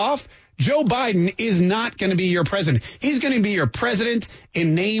pull it off, Joe Biden is not going to be your president. He's going to be your president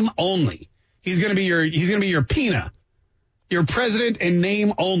in name only. He's going to be your PINA, your president in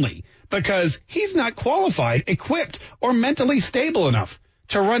name only, because he's not qualified, equipped, or mentally stable enough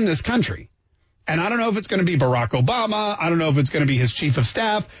to run this country. And I don't know if it's going to be Barack Obama. I don't know if it's going to be his chief of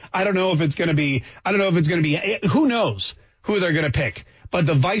staff. I don't know if it's going to be, who knows who they're going to pick. But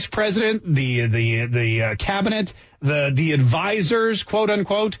the vice president, the cabinet, the advisors, quote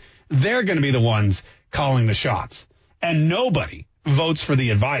unquote, they're going to be the ones calling the shots. And nobody votes for the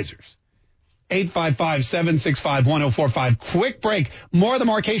advisors. 855-765-1045. Quick break. More of the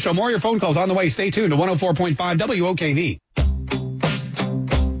Mark Kaye Show. More of your phone calls on the way. Stay tuned to 104.5 WOKV.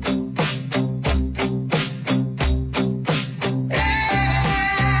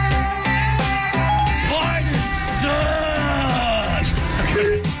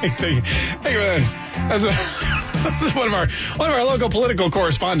 Hey, man. That's one of our local political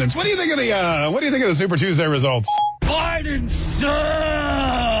correspondents. What do you think of the Super Tuesday results? Biden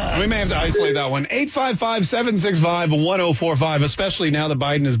sucks! We may have to isolate that one. 855-765-1045, especially now that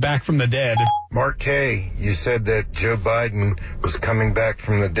Biden is back from the dead. Mark Kaye, you said that Joe Biden was coming back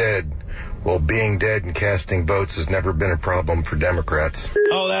from the dead. Well, being dead and casting votes has never been a problem for Democrats.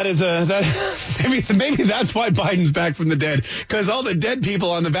 Oh, maybe that's why Biden's back from the dead, because all the dead people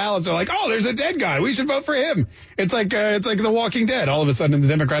on the ballots are like, oh, there's a dead guy, we should vote for him. It's like The Walking Dead all of a sudden in the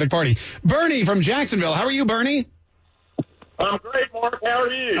Democratic Party. Bernie from Jacksonville, how are you, Bernie? I'm great, Mark. How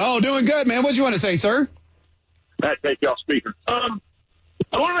are you? Oh, doing good, man. What'd you want to say, sir? I'll take you off speaker. Can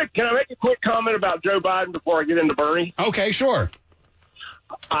I make a quick comment about Joe Biden before I get into Bernie? Okay, sure.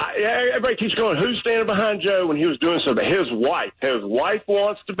 Everybody keeps going, who's standing behind Joe when he was doing something? His wife. His wife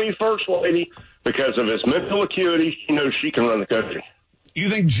wants to be first lady because of his mental acuity. She knows she can run the country. You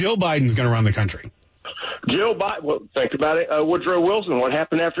think Jill Biden's going to run the country? Jill Biden, well, think about it. Woodrow Wilson, what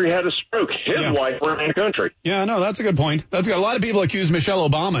happened after he had a stroke? His wife ran the country. Yeah, no, that's a good point. That's good. A lot of people accuse Michelle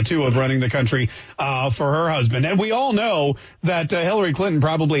Obama, too, of running the country for her husband. And we all know that Hillary Clinton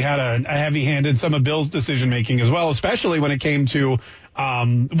probably had a heavy hand in some of Bill's decision-making as well, especially when it came to,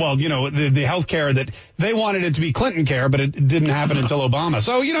 the health care that they wanted it to be Clinton care, but it didn't happen until Obama.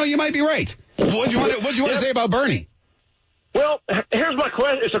 So, you might be right. What'd you want to say about Bernie? Well, here's my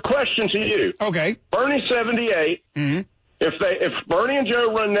question. It's a question to you. Okay. Bernie's 78. Mm-hmm. If Bernie and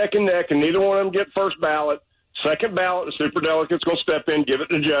Joe run neck and neck and neither one of them get first ballot, second ballot, the superdelegate's going to step in, give it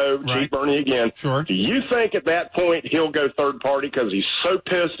to Joe, cheat Bernie again. Sure. Do you think at that point he'll go third party because he's so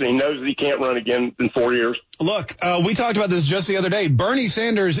pissed and he knows that he can't run again in 4 years? Look, we talked about this just the other day. Bernie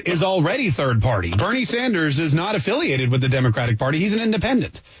Sanders is already third party. Bernie Sanders is not affiliated with the Democratic Party. He's an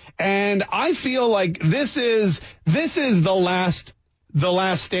independent. And I feel like this is the last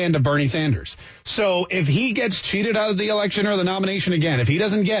stand of Bernie Sanders. So if he gets cheated out of the election or the nomination again, if he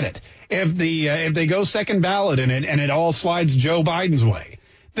doesn't get it, if they go second ballot in it and it all slides Joe Biden's way,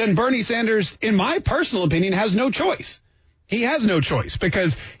 then Bernie Sanders, in my personal opinion, has no choice. He has no choice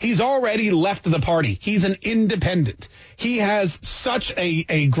because he's already left the party. He's an independent. He has such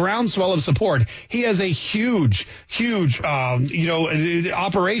a groundswell of support. He has a huge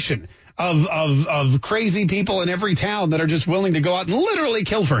operation of crazy people in every town that are just willing to go out and literally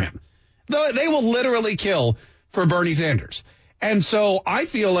kill for him. They will literally kill for Bernie Sanders. And so I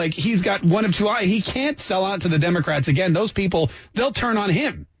feel like he's got one of two eyes. He can't sell out to the Democrats again. Those people, they'll turn on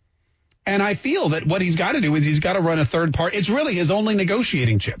him. And I feel that what he's got to do is he's got to run a third party. It's really his only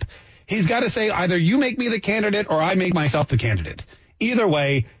negotiating chip. He's got to say either you make me the candidate or I make myself the candidate. Either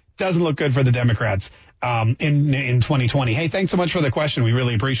way, doesn't look good for the Democrats in 2020. Hey, thanks so much for the question. We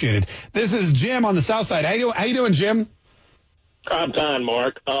really appreciate it. This is Jim on the South Side. How you doing, Jim? I'm fine,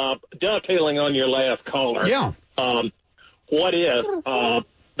 Mark. Dovetailing on your last caller. Yeah. What if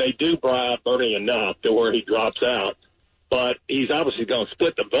they do bribe Bernie enough to where he drops out, but he's obviously going to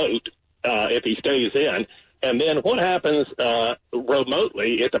split the vote if he stays in? And then what happens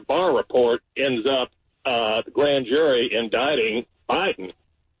remotely if the Barr report ends up the grand jury indicting Biden?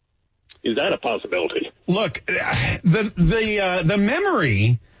 Is that a possibility? Look, the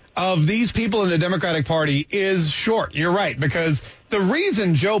memory of these people in the Democratic Party is short. You're right, because the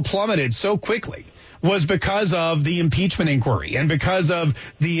reason Joe plummeted so quickly was because of the impeachment inquiry and because of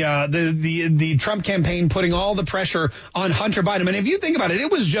the Trump campaign putting all the pressure on Hunter Biden. And if you think about it, it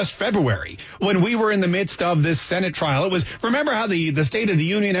was just February when we were in the midst of this Senate trial. It was, remember how the State of the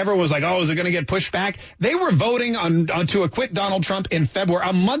Union, everyone was like, oh, is it going to get pushed back? They were voting on to acquit Donald Trump in February,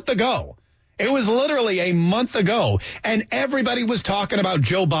 a month ago. It was literally a month ago, and everybody was talking about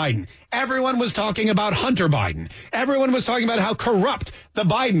Joe Biden. Everyone was talking about Hunter Biden. Everyone was talking about how corrupt the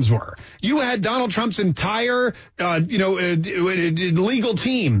Bidens were. You had Donald Trump's entire, legal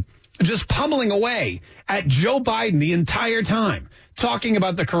team just pummeling away at Joe Biden the entire time, talking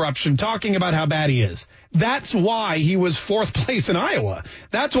about the corruption, talking about how bad he is. That's why he was fourth place in Iowa.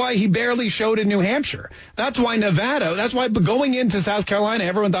 That's why he barely showed in New Hampshire. That's why Nevada, that's why going into South Carolina,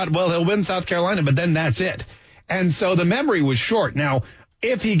 everyone thought, well, he'll win South Carolina, but then that's it. And so the memory was short. Now,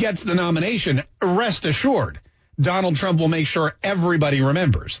 if he gets the nomination, rest assured, Donald Trump will make sure everybody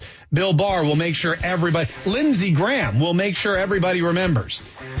remembers. Bill Barr will make sure everybody. Lindsey Graham will make sure everybody remembers.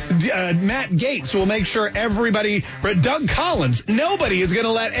 Matt Gaetz will make sure everybody. Doug Collins. Nobody is going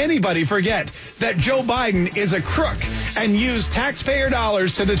to let anybody forget that Joe Biden is a crook and used taxpayer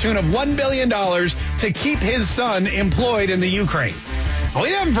dollars to the tune of $1 billion to keep his son employed in the Ukraine.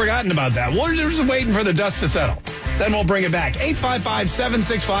 We haven't forgotten about that. We're just waiting for the dust to settle. Then we'll bring it back.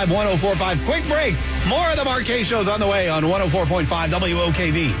 855-765-1045. Quick break. More of the Mark Kaye Show's on the way on 104.5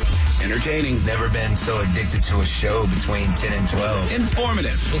 WOKV. Entertaining. Never been so addicted to a show between 10 and 12.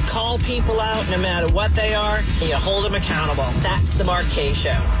 Informative. You call people out no matter what they are, and you hold them accountable. That's the Mark Kaye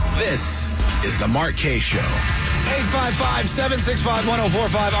Show. This is the Mark Kaye Show.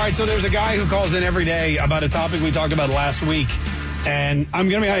 855-765-1045. All right, so there's a guy who calls in every day about a topic we talked about last week. And I'm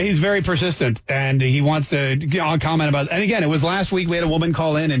going to be honest, he's very persistent, and he wants to comment about, and again, it was last week we had a woman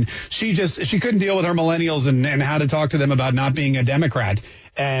call in, and she couldn't deal with her millennials and how to talk to them about not being a Democrat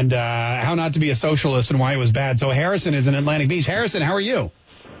and how not to be a socialist and why it was bad. So Harrison is in Atlantic Beach. Harrison, how are you?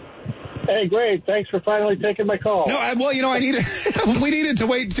 Hey, great. Thanks for finally taking my call. No, we needed to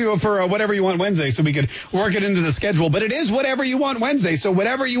wait for whatever you want Wednesday so we could work it into the schedule. But it is whatever you want Wednesday. So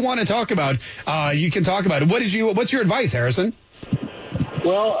whatever you want to talk about, you can talk about it. What's your advice, Harrison?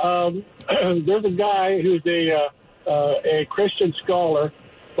 Well, there's a guy who's a Christian scholar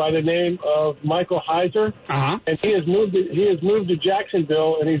by the name of Michael Heiser, and he has moved to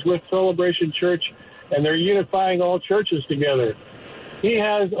Jacksonville, and he's with Celebration Church, and they're unifying all churches together. He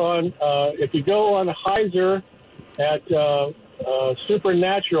has on, if you go on Heiser at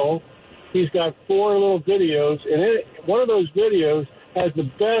Supernatural, he's got 4 little videos, and one of those videos has the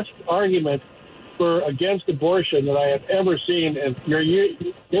best argument against abortion that I have ever seen, and your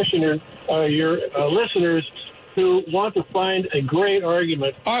listeners who want to find a great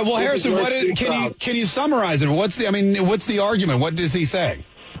argument. All right, well, Harrison, can you summarize it? What's the argument? What does he say?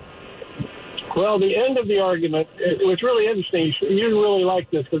 Well, the end of the argument, it was really interesting. You really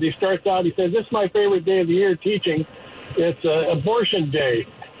like this because he starts out, he says, this is my favorite day of the year teaching. It's abortion day.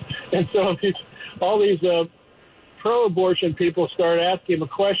 And so all these pro-abortion people start asking him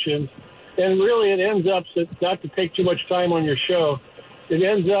questions. And really, it ends up, not to take too much time on your show, it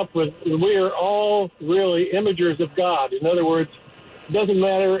ends up with we are all really imagers of God. In other words, it doesn't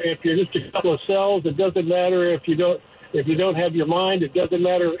matter if you're just a couple of cells. It doesn't matter if you don't have your mind. It doesn't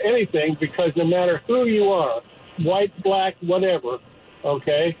matter anything, because no matter who you are, white, black, whatever,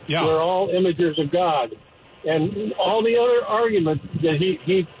 okay, we're all imagers of God. And all the other arguments that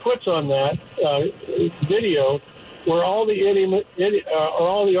he puts on that video were all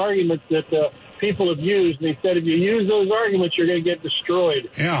the arguments that people have used. And he said if you use those arguments, you're going to get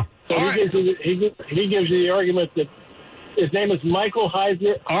destroyed. Yeah. So he gives you the argument that his name is Michael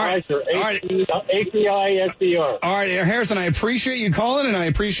Heiser. Heiser, All right, Harrison, I appreciate you calling, and I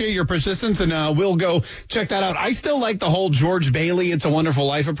appreciate your persistence, and we'll go check that out. I still like the whole George Bailey It's a Wonderful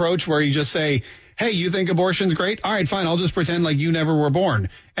Life approach, where you just say, hey, you think abortion's great? All right, fine, I'll just pretend like you never were born,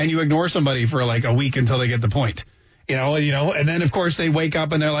 and you ignore somebody for like a week until they get the point. You know, and then, of course, they wake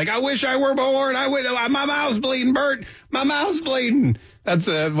up and they're like, I wish I were born. My mouth's bleeding, Bert. My mouth's bleeding. That's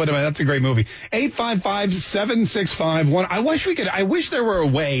a great movie. 855-765-1. I wish there were a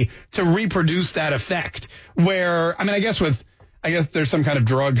way to reproduce that effect where, I guess there's some kind of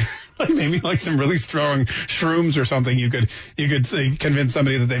drug, maybe like some really strong shrooms or something. You could say, convince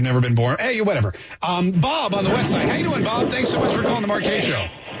somebody that they've never been born. Hey, whatever. Bob on the West Side. How you doing, Bob? Thanks so much for calling the Mark Kaye Show.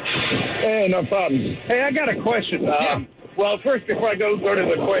 Hey, no problem. Hey, I got a question. Well, first, before I go to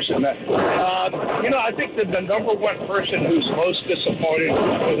the question, I think that the number one person who's most disappointed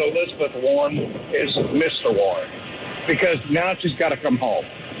with Elizabeth Warren is Mr. Warren, because now she's got to come home.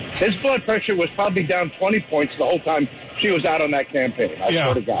 His blood pressure was probably down 20 points the whole time she was out on that campaign. I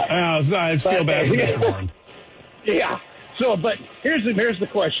swear to God. I feel bad for Mr. Warren. Yeah. So, but here's the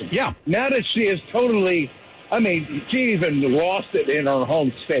question. Yeah. Now that she is totally, she even lost it in her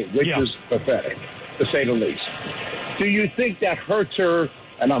home state, which is pathetic, to say the least. Do you think that hurts her,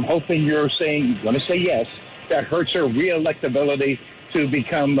 and I'm hoping you're going to say yes, that hurts her re-electability to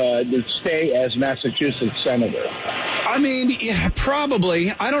become, to stay as Massachusetts senator? Yeah,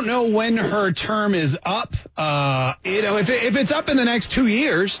 probably. I don't know when her term is up. If it's up in the next 2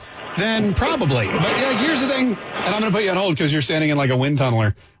 years, then probably. But here's the thing, and I'm going to put you on hold because you're standing in like a wind tunnel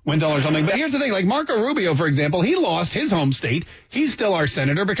or something. But here's the thing, like Marco Rubio, for example, he lost his home state. He's still our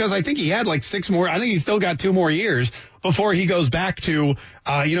senator because I think he had like 6 more. I think he's still got 2 more years before he goes back to,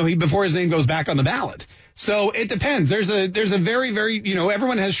 before his name goes back on the ballot. So it depends. There's a very, very,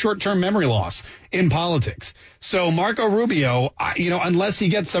 everyone has short-term memory loss in politics. So Marco Rubio, unless he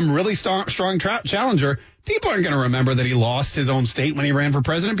gets some really strong challenger, people aren't going to remember that he lost his own state when he ran for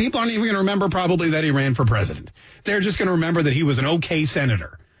president. People aren't even going to remember probably that he ran for president. They're just going to remember that he was an okay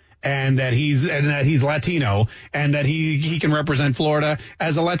senator and that he's Latino and that he can represent Florida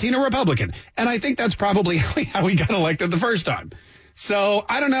as a Latino Republican. And I think that's probably how he got elected the first time. So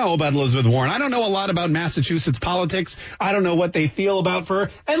I don't know about Elizabeth Warren. I don't know a lot about Massachusetts politics. I don't know what they feel about her.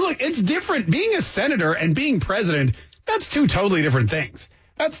 And look, it's different. Being a senator and being president, that's 2 totally different things.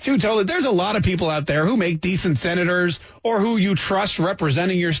 There's a lot of people out there who make decent senators or who you trust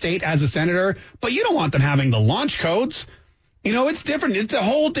representing your state as a senator, but you don't want them having the launch codes. It's different. It's a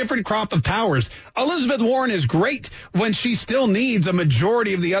whole different crop of powers. Elizabeth Warren is great when she still needs a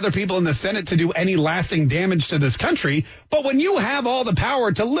majority of the other people in the Senate to do any lasting damage to this country. But when you have all the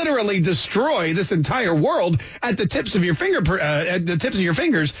power to literally destroy this entire world at the tips of your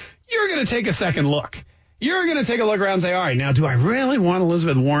fingers, you're going to take a second look. You're going to take a look around and say, all right, now, do I really want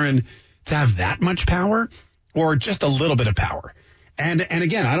Elizabeth Warren to have that much power or just a little bit of power? And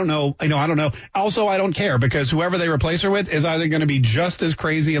again, I don't know. I don't know. Also, I don't care because whoever they replace her with is either going to be just as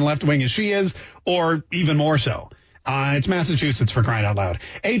crazy and left wing as she is or even more so. It's Massachusetts, for crying out loud.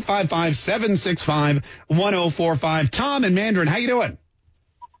 855-765-1045. Tom in Mandarin, how you doing?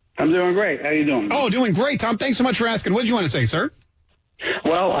 I'm doing great. How you doing? Oh, doing great, Tom. Thanks so much for asking. What did you want to say, sir?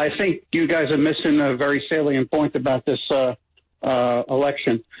 Well, I think you guys are missing a very salient point about this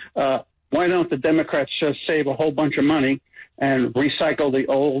election. Why don't the Democrats just save a whole bunch of money and recycle the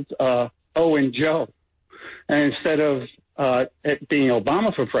old Owen Joe? And instead of it being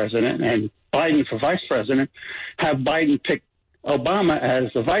Obama for president and Biden for vice president, have Biden pick Obama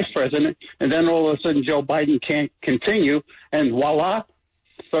as the vice president, and then all of a sudden Joe Biden can't continue, and voila,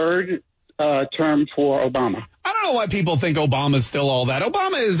 third term for Obama. I don't know why people think Obama's still all that.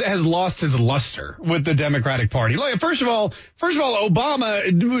 Obama has lost his luster with the Democratic Party. Look, first of all,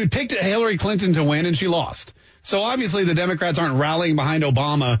 Obama picked Hillary Clinton to win, and she lost. So obviously the Democrats aren't rallying behind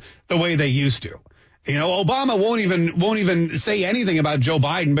Obama the way they used to. Obama won't even say anything about Joe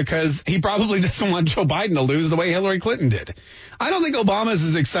Biden because he probably doesn't want Joe Biden to lose the way Hillary Clinton did. I don't think Obama's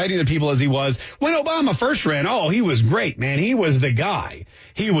as exciting to people as he was when Obama first ran. Oh, he was great, man. He was the guy.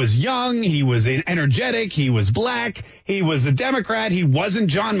 He was young. He was energetic. He was black. He was a Democrat. He wasn't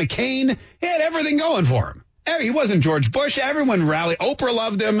John McCain. He had everything going for him. He wasn't George Bush. Everyone rallied. Oprah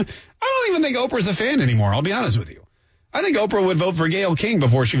loved him. I don't even think Oprah's a fan anymore. I'll be honest with you. I think Oprah would vote for Gayle King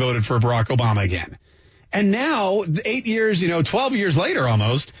before she voted for Barack Obama again. And now, 8 years, 12 years later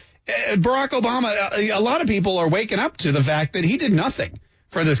almost, Barack Obama, a lot of people are waking up to the fact that he did nothing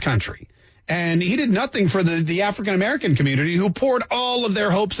for this country. And he did nothing for the African-American community who poured all of their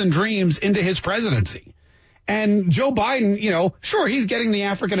hopes and dreams into his presidency. And Joe Biden, sure, he's getting the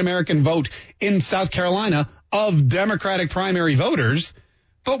African-American vote in South Carolina of Democratic primary voters.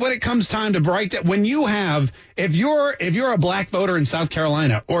 But when it comes time to break that, when you have, if you're a black voter in South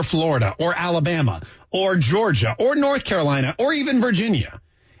Carolina or Florida or Alabama or Georgia or North Carolina or even Virginia,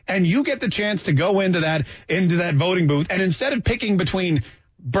 and you get the chance to go into that voting booth, and instead of picking between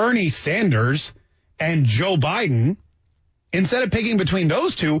Bernie Sanders and Joe Biden, instead of picking between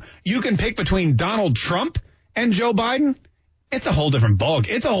those two, you can pick between Donald Trump and Joe Biden. It's a whole different ballgame.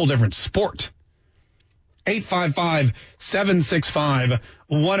 It's a whole different sport.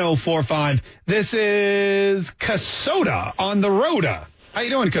 855-765-1045. This is Casota on the Rhoda. How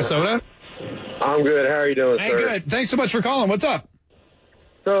you doing, Casota? I'm good. How are you doing, Hey, sir? good. Thanks so much for calling. What's up?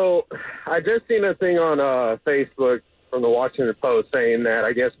 So I just seen a thing on Facebook from the Washington Post saying that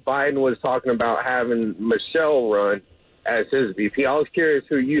I guess Biden was talking about having Michelle run as his VP. I was curious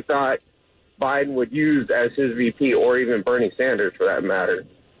who you thought Biden would use as his VP, or even Bernie Sanders for that matter.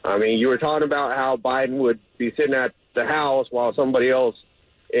 I mean, you were talking about how Biden would be sitting at the House while somebody else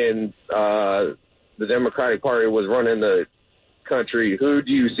in the Democratic Party was running the country. Who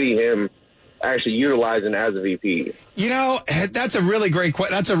do you see him actually utilizing as a VP? That's a really great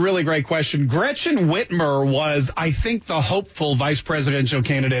question. Gretchen Whitmer was, I think, the hopeful vice presidential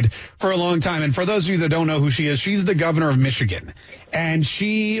candidate for a long time. And for those of you that don't know who she is, she's the governor of Michigan. And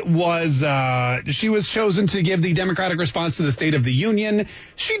she was chosen to give the Democratic response to the State of the Union.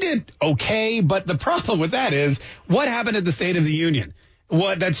 She did okay, but the problem with that is what happened at the State of the Union?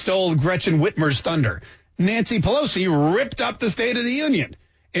 What that stole Gretchen Whitmer's thunder. Nancy Pelosi ripped up the State of the Union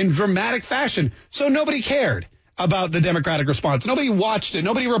in dramatic fashion. So nobody cared about the Democratic response. Nobody watched it.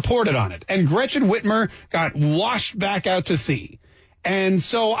 Nobody reported on it. And Gretchen Whitmer got washed back out to sea. And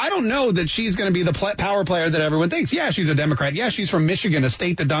so I don't know that she's going to be the power player that everyone thinks. Yeah, she's a Democrat. Yeah, she's from Michigan, a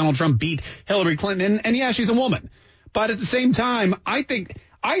state that Donald Trump beat Hillary Clinton. And yeah, she's a woman. But at the same time, I think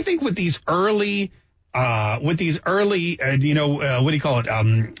with these early campaign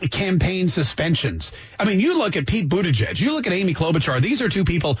suspensions. I mean, you look at Pete Buttigieg, you look at Amy Klobuchar. These are two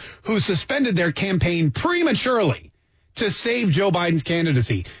people who suspended their campaign prematurely to save Joe Biden's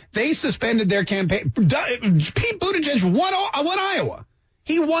candidacy. They suspended their campaign. Pete Buttigieg won Iowa.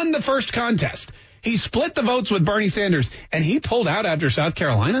 He won the first contest. He split the votes with Bernie Sanders, and he pulled out after South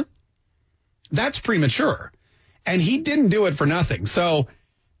Carolina. That's premature. And he didn't do it for nothing. So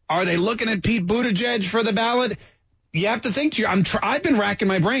are they looking at Pete Buttigieg for the ballot? You have to think I've been racking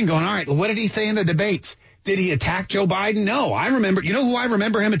my brain going, all right, what did he say in the debates? Did he attack Joe Biden? No. I remember, you know who I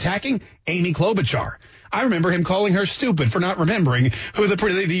remember him attacking? Amy Klobuchar. I remember him calling her stupid for not remembering who the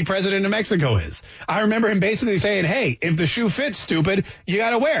president of Mexico is. I remember him basically saying, hey, if the shoe fits, stupid, you got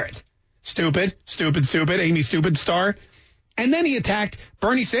to wear it. Stupid, stupid, stupid, Amy Stupid Star. And then he attacked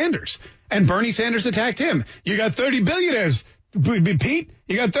Bernie Sanders, and Bernie Sanders attacked him. You got 30 billionaires. Pete,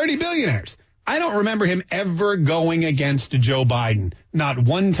 you got 30 billionaires. I don't remember him ever going against Joe Biden, not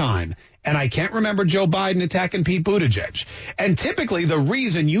one time. And I can't remember Joe Biden attacking Pete Buttigieg. And typically the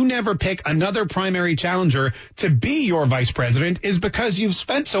reason you never pick another primary challenger to be your vice president is because you've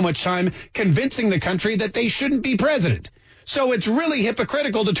spent so much time convincing the country that they shouldn't be president. So it's really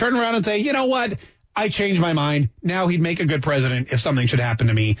hypocritical to turn around and say, you know what? I changed my mind. Now he'd make a good president if something should happen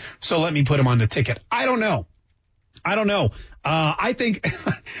to me. So let me put him on the ticket. I don't know. I think,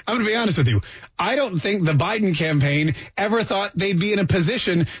 I'm going to be honest with you, I don't think the Biden campaign ever thought they'd be in a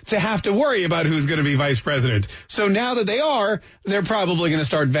position to have to worry about who's going to be vice president. So now that they are, they're probably going to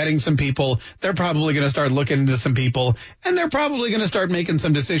start vetting some people. They're probably going to start looking into some people. And they're probably going to start making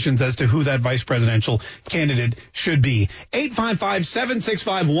some decisions as to who that vice presidential candidate should be.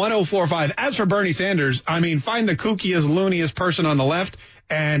 855-765-1045. As for Bernie Sanders, I mean, find the kookiest, looniest person on the left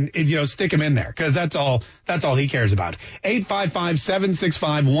and, stick him in there, because that's all he cares about.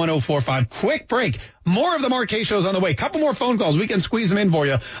 855-765-1045. Quick break. More of the Mark Kaye Show's on the way. Couple more phone calls. We can squeeze them in for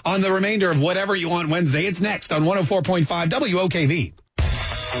you on the remainder of whatever you want Wednesday. It's next on 104.5 WOKV.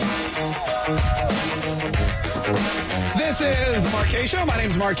 This is the Mark Kaye Show. My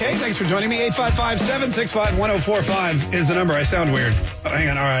name's Mark Kaye. Thanks for joining me. 855-765-1045 is the number. I sound weird. Oh, hang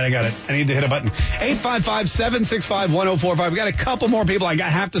on. All right, I got it. I need to hit a button. 855-765-1045. We got a couple more people I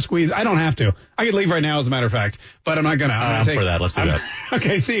have to squeeze. I don't have to. I could leave right now, as a matter of fact, but I'm not going to. I'm for that. Let's do that.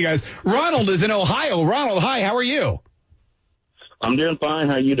 Okay, see you guys. Ronald is in Ohio. Ronald, hi. How are you? I'm doing fine.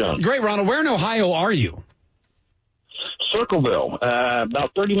 How you doing? Great, Ronald. Where in Ohio are you? Circleville,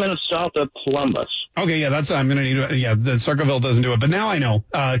 about 30 minutes south of Columbus. Okay, yeah, I'm going to need to, the Circleville doesn't do it. But now I know,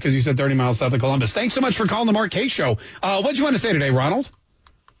 because you said 30 miles south of Columbus. Thanks so much for calling the Mark Kaye Show. What do you want to say today, Ronald?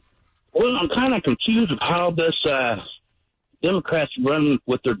 Well, I'm kind of confused of how this Democrats run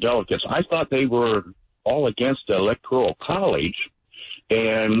with their delegates. I thought they were all against the Electoral College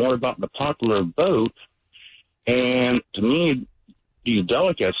and more about the popular vote. And to me, these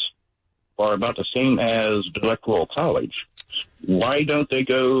delegates are about the same as the Electoral College. Why don't they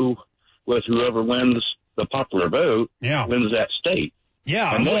go with whoever wins the popular vote, wins that state?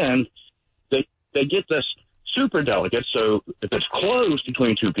 Yeah. And then they get this super delegate, so if it's close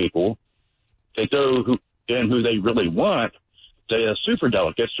between two people, they go who they really want, the super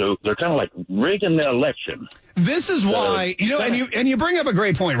delegate, so they're kind of like rigging the election. This is why, and you bring up a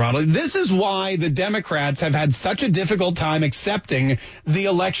great point, Ronald. This is why the Democrats have had such a difficult time accepting the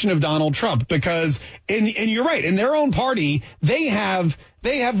election of Donald Trump, because, and you're right, in their own party, they have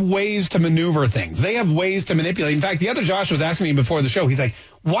ways to maneuver things. They have ways to manipulate. In fact, the other Josh was asking me before the show, he's like,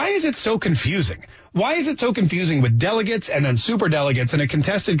 why is it so confusing? Why is it so confusing with delegates and then super delegates in a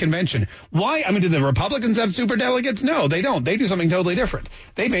contested convention? Why? I mean, do the Republicans have super delegates? No, they don't. They do something totally different.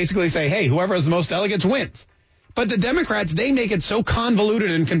 They basically say, hey, whoever has the most delegates wins. But the Democrats, they make it so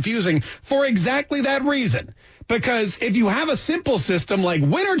convoluted and confusing for exactly that reason. Because if you have a simple system like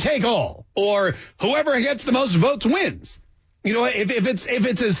winner take all, or whoever gets the most votes wins, if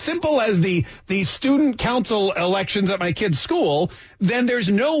it's as simple as the student council elections at my kid's school, then there's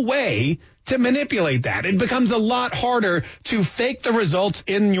no way to manipulate that. It becomes a lot harder to fake the results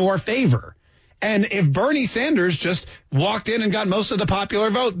in your favor. And if Bernie Sanders just walked in and got most of the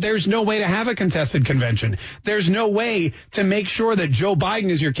popular vote, there's no way to have a contested convention. There's no way to make sure that Joe Biden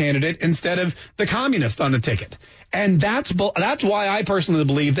is your candidate instead of the communist on the ticket. And that's why I personally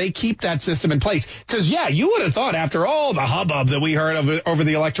believe they keep that system in place. Because, you would have thought after all the hubbub that we heard of over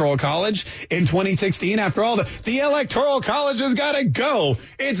the Electoral College in 2016, after all the Electoral College has got to go.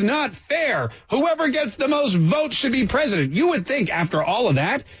 It's not fair. Whoever gets the most votes should be president. You would think after all of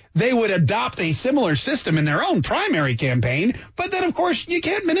that, they would adopt a similar system in their own primary campaign. But then, of course, you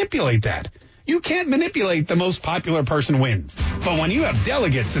can't manipulate that. You can't manipulate the most popular person wins. But when you have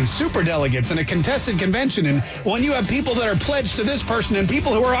delegates and super delegates and a contested convention, and when you have people that are pledged to this person and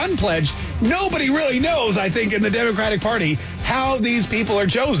people who are unpledged, nobody really knows, I think, in the Democratic Party how these people are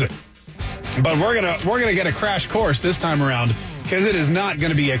chosen. But we're gonna get a crash course this time around, because it is not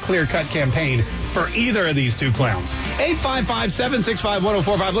going to be a clear-cut campaign for either of these two clowns.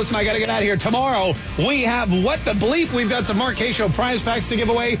 855-765-1045. Listen, I got to get out of here. Tomorrow, we have What the Bleep. We've got some Mark K. Show prize packs to give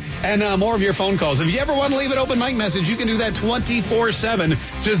away and more of your phone calls. If you ever want to leave an open mic message, you can do that 24/7.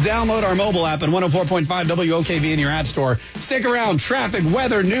 Just download our mobile app and 104.5 WOKV in your app store. Stick around. Traffic,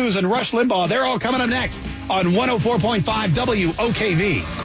 weather, news, and Rush Limbaugh. They're all coming up next on 104.5 WOKV.